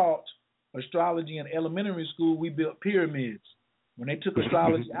 when we taught astrology in elementary school, we built pyramids. When they took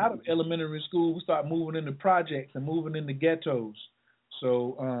astrology out of elementary school, we started moving into projects and moving into ghettos.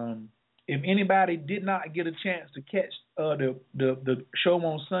 So if anybody did not get a chance to catch the show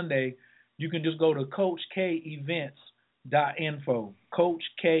on Sunday, you can just go to CoachKEvents.info,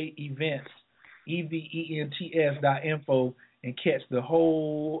 CoachKEvents, EVENTS.info, and catch the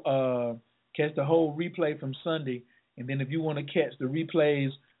whole replay from Sunday. And then if you want to catch the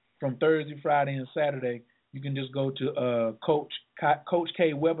replays from Thursday, Friday, and Saturday, you can just go to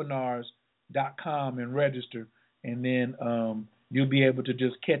CoachKWebinars.com and register, and then you'll be able to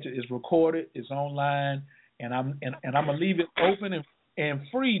just catch it. It's recorded, it's online, and I'm gonna leave it open and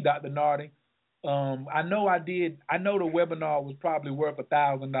free, Dr. Nardi. I know the webinar was probably worth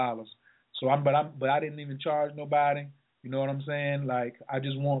 $1,000. So but I didn't even charge nobody. You know what I'm saying? Like, I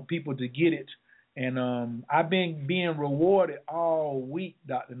just want people to get it. And I've been being rewarded all week,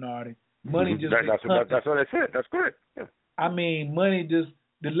 Dr. Nardi. Money just that's what I said. That's good. Yeah. I mean, money just.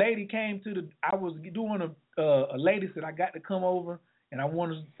 The lady came I was doing a lady said, I got to come over and I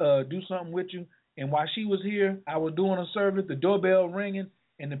want to do something with you. And while she was here, I was doing a service, the doorbell ringing,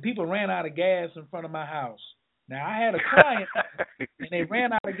 and the people ran out of gas in front of my house. Now, I had a client, and they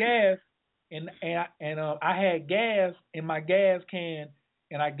ran out of gas, and I had gas in my gas can,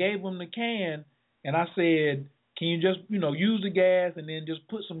 and I gave them the can, and I said, can you just, use the gas and then just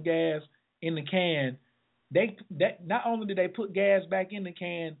put some gas in the can? Not only did they put gas back in the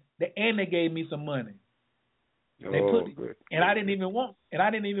can, and they gave me some money. Good. And I didn't even want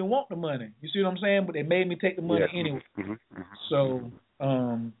the money. You see what I'm saying? But they made me take the money anyway. So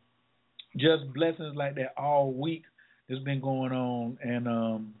just blessings like that all week that's been going on, and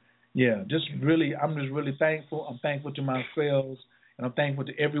I'm just really thankful. I'm thankful to myself, and I'm thankful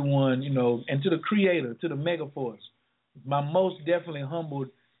to everyone, and to the Creator, to the Megaforce. I'm most definitely humbled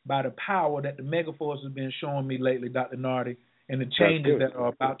by the power that the Megaforce has been showing me lately, Dr. Nardi, and the changes that are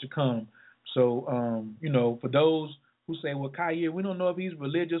about to come. So, for those who say, well, Khayr, we don't know if he's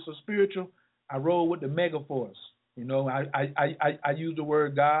religious or spiritual, I roll with the Megaforce. I use the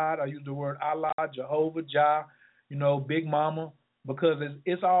word God, I use the word Allah, Jehovah, Jah, Big Mama, because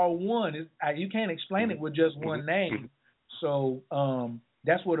it's all one. You can't explain it with just one name. So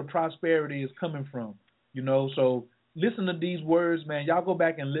that's where the prosperity is coming from. So listen to these words, man. Y'all go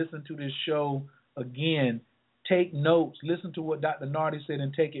back and listen to this show again. Take notes. Listen to what Dr. Nardi said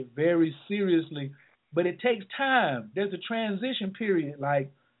and take it very seriously. But it takes time. There's a transition period.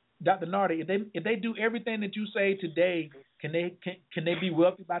 Like Dr. Nardi, if they do everything that you say today, can they be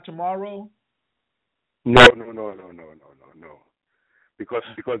wealthy by tomorrow? No. Because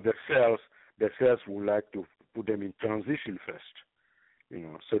the cells would like to put them in transition first,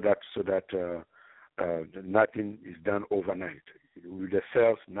 so that nothing is done overnight. With the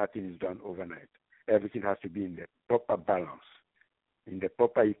cells, nothing is done overnight. Everything has to be in the proper balance, in the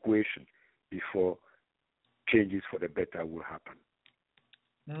proper equation before changes for the better will happen.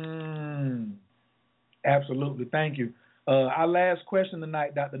 Absolutely. Thank you. Our last question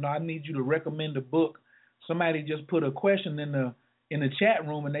tonight, Dr. No, I need you to recommend a book. Somebody just put a question in the chat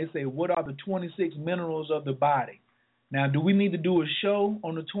room, and they say, what are the 26 minerals of the body? Now, do we need to do a show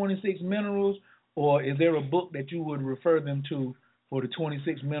on the 26 minerals, or is there a book that you would refer them to for the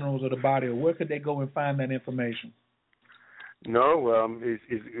 26 minerals of the body, or where could they go and find that information? No,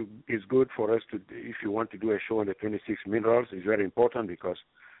 it's good for us to, if you want to do a show on the 26 minerals, it's very important because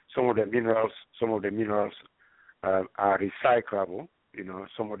some of the minerals are recyclable.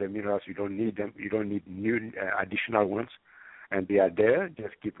 Some of the minerals you don't need them. You don't need new additional ones, and they are there.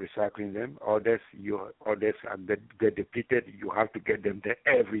 Just keep recycling them. Others get depleted. You have to get them there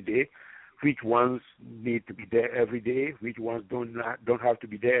every day. Which ones need to be there every day? Which ones don't have to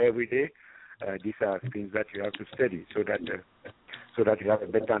be there every day? These are things that you have to study so that you have a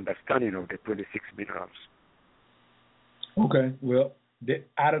better understanding of the 26 minerals. Okay. Well,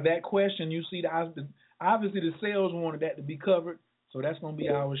 out of that question, you see, obviously the sales wanted that to be covered, so that's going to be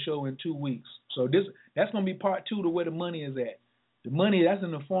our show in 2 weeks. So that's going to be part 2 to where the money is at. The money, that's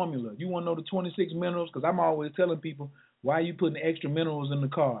in the formula. You want to know the 26 minerals? Because I'm always telling people, why are you putting extra minerals in the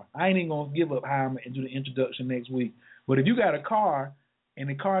car? I ain't even going to give up how I'm going to do the introduction next week. But if you got a car, and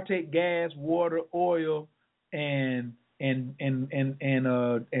the car take gas, water, oil, and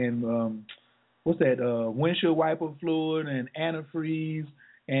what's that? Windshield wiper fluid and antifreeze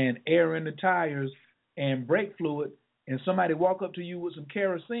and air in the tires and brake fluid, and somebody walk up to you with some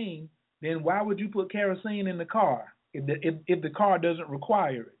kerosene, then why would you put kerosene in the car if the car doesn't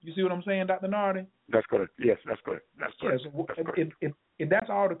require it? You see what I'm saying, Dr. Nardi? That's correct. Yes, that's correct. That's correct. Yes. If that's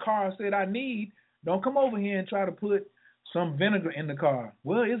all the car said I need, don't come over here and try to put some vinegar in the car.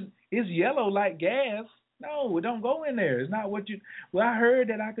 Well, it's yellow like gas. No, it don't go in there. It's not what you. Well, I heard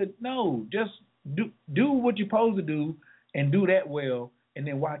that I could. No, just do what you're supposed to do and do that well, and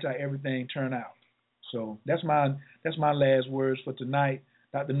then watch how everything turn out. So that's my last words for tonight,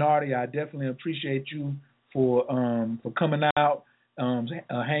 Dr. Nardi. I definitely appreciate you for coming out,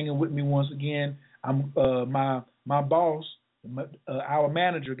 hanging with me once again. I'm my boss, our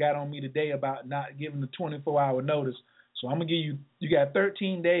manager, got on me today about not giving the 24-hour notice. So I'm going to give you got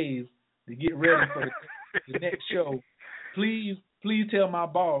 13 days to get ready for the next show. Please tell my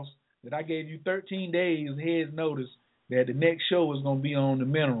boss that I gave you 13 days heads notice that the next show is going to be on the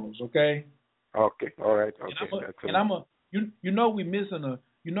minerals, okay? Okay, all right. Okay. We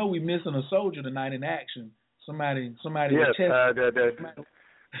missing a soldier tonight in action. Somebody yes,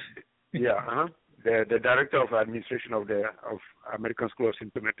 the director of administration of American School of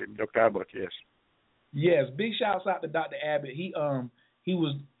Symptometry, Dr. Abbott, yes. Yes, big shouts out to Dr. Abbott. He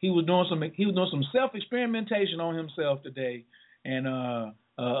was doing some self-experimentation on himself today, and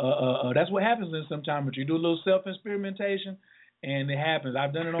that's what happens in symptometry. You do a little self-experimentation, and it happens.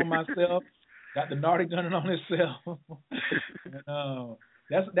 I've done it on myself. Dr. Nardi done it on himself.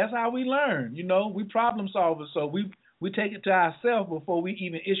 That's how we learn. We problem solvers, so we take it to ourselves before we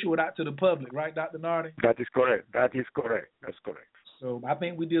even issue it out to the public, right, Dr. Nardi? That is correct. That's correct. So I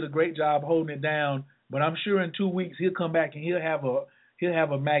think we did a great job holding it down. But I'm sure in 2 weeks he'll come back and he'll have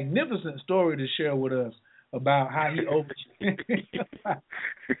a magnificent story to share with us about how he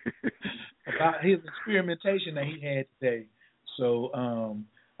about his experimentation that he had today. So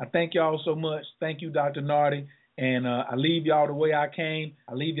I thank y'all so much. Thank you, Dr. Nardi. And I leave y'all the way I came.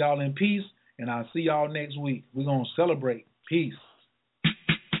 I leave y'all in peace, and I'll see y'all next week. We're going to celebrate. Peace.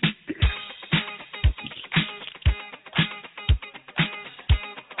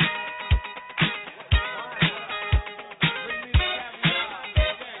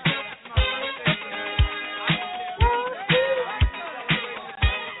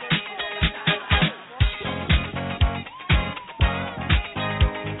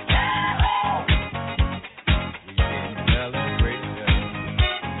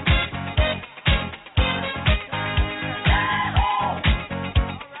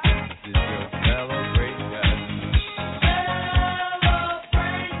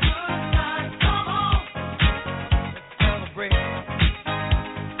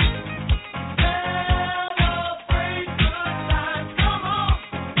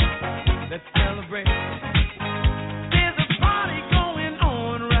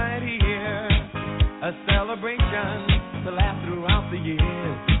 celebration to last throughout the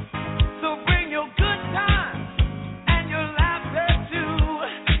years. So bring your good times and your laughter too.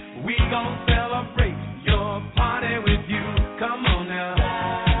 We gon' celebrate your party with you. Come on now.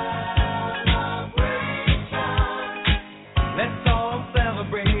 Celebration. Let's all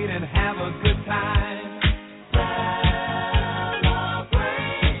celebrate and have a good time.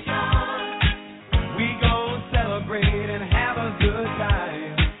 Celebration. We gon' celebrate and have a good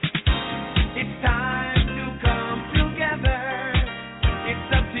time. It's time to come together. It's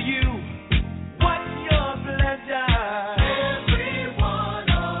up to you. What's your pleasure? Everyone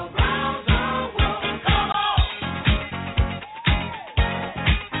around the world, come on.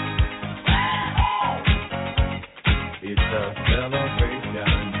 It's a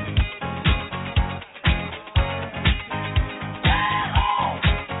celebration.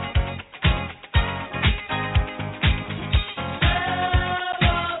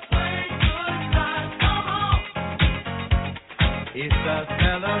 Celebrate good times, come on. It's a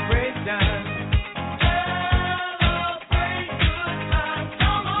celebration.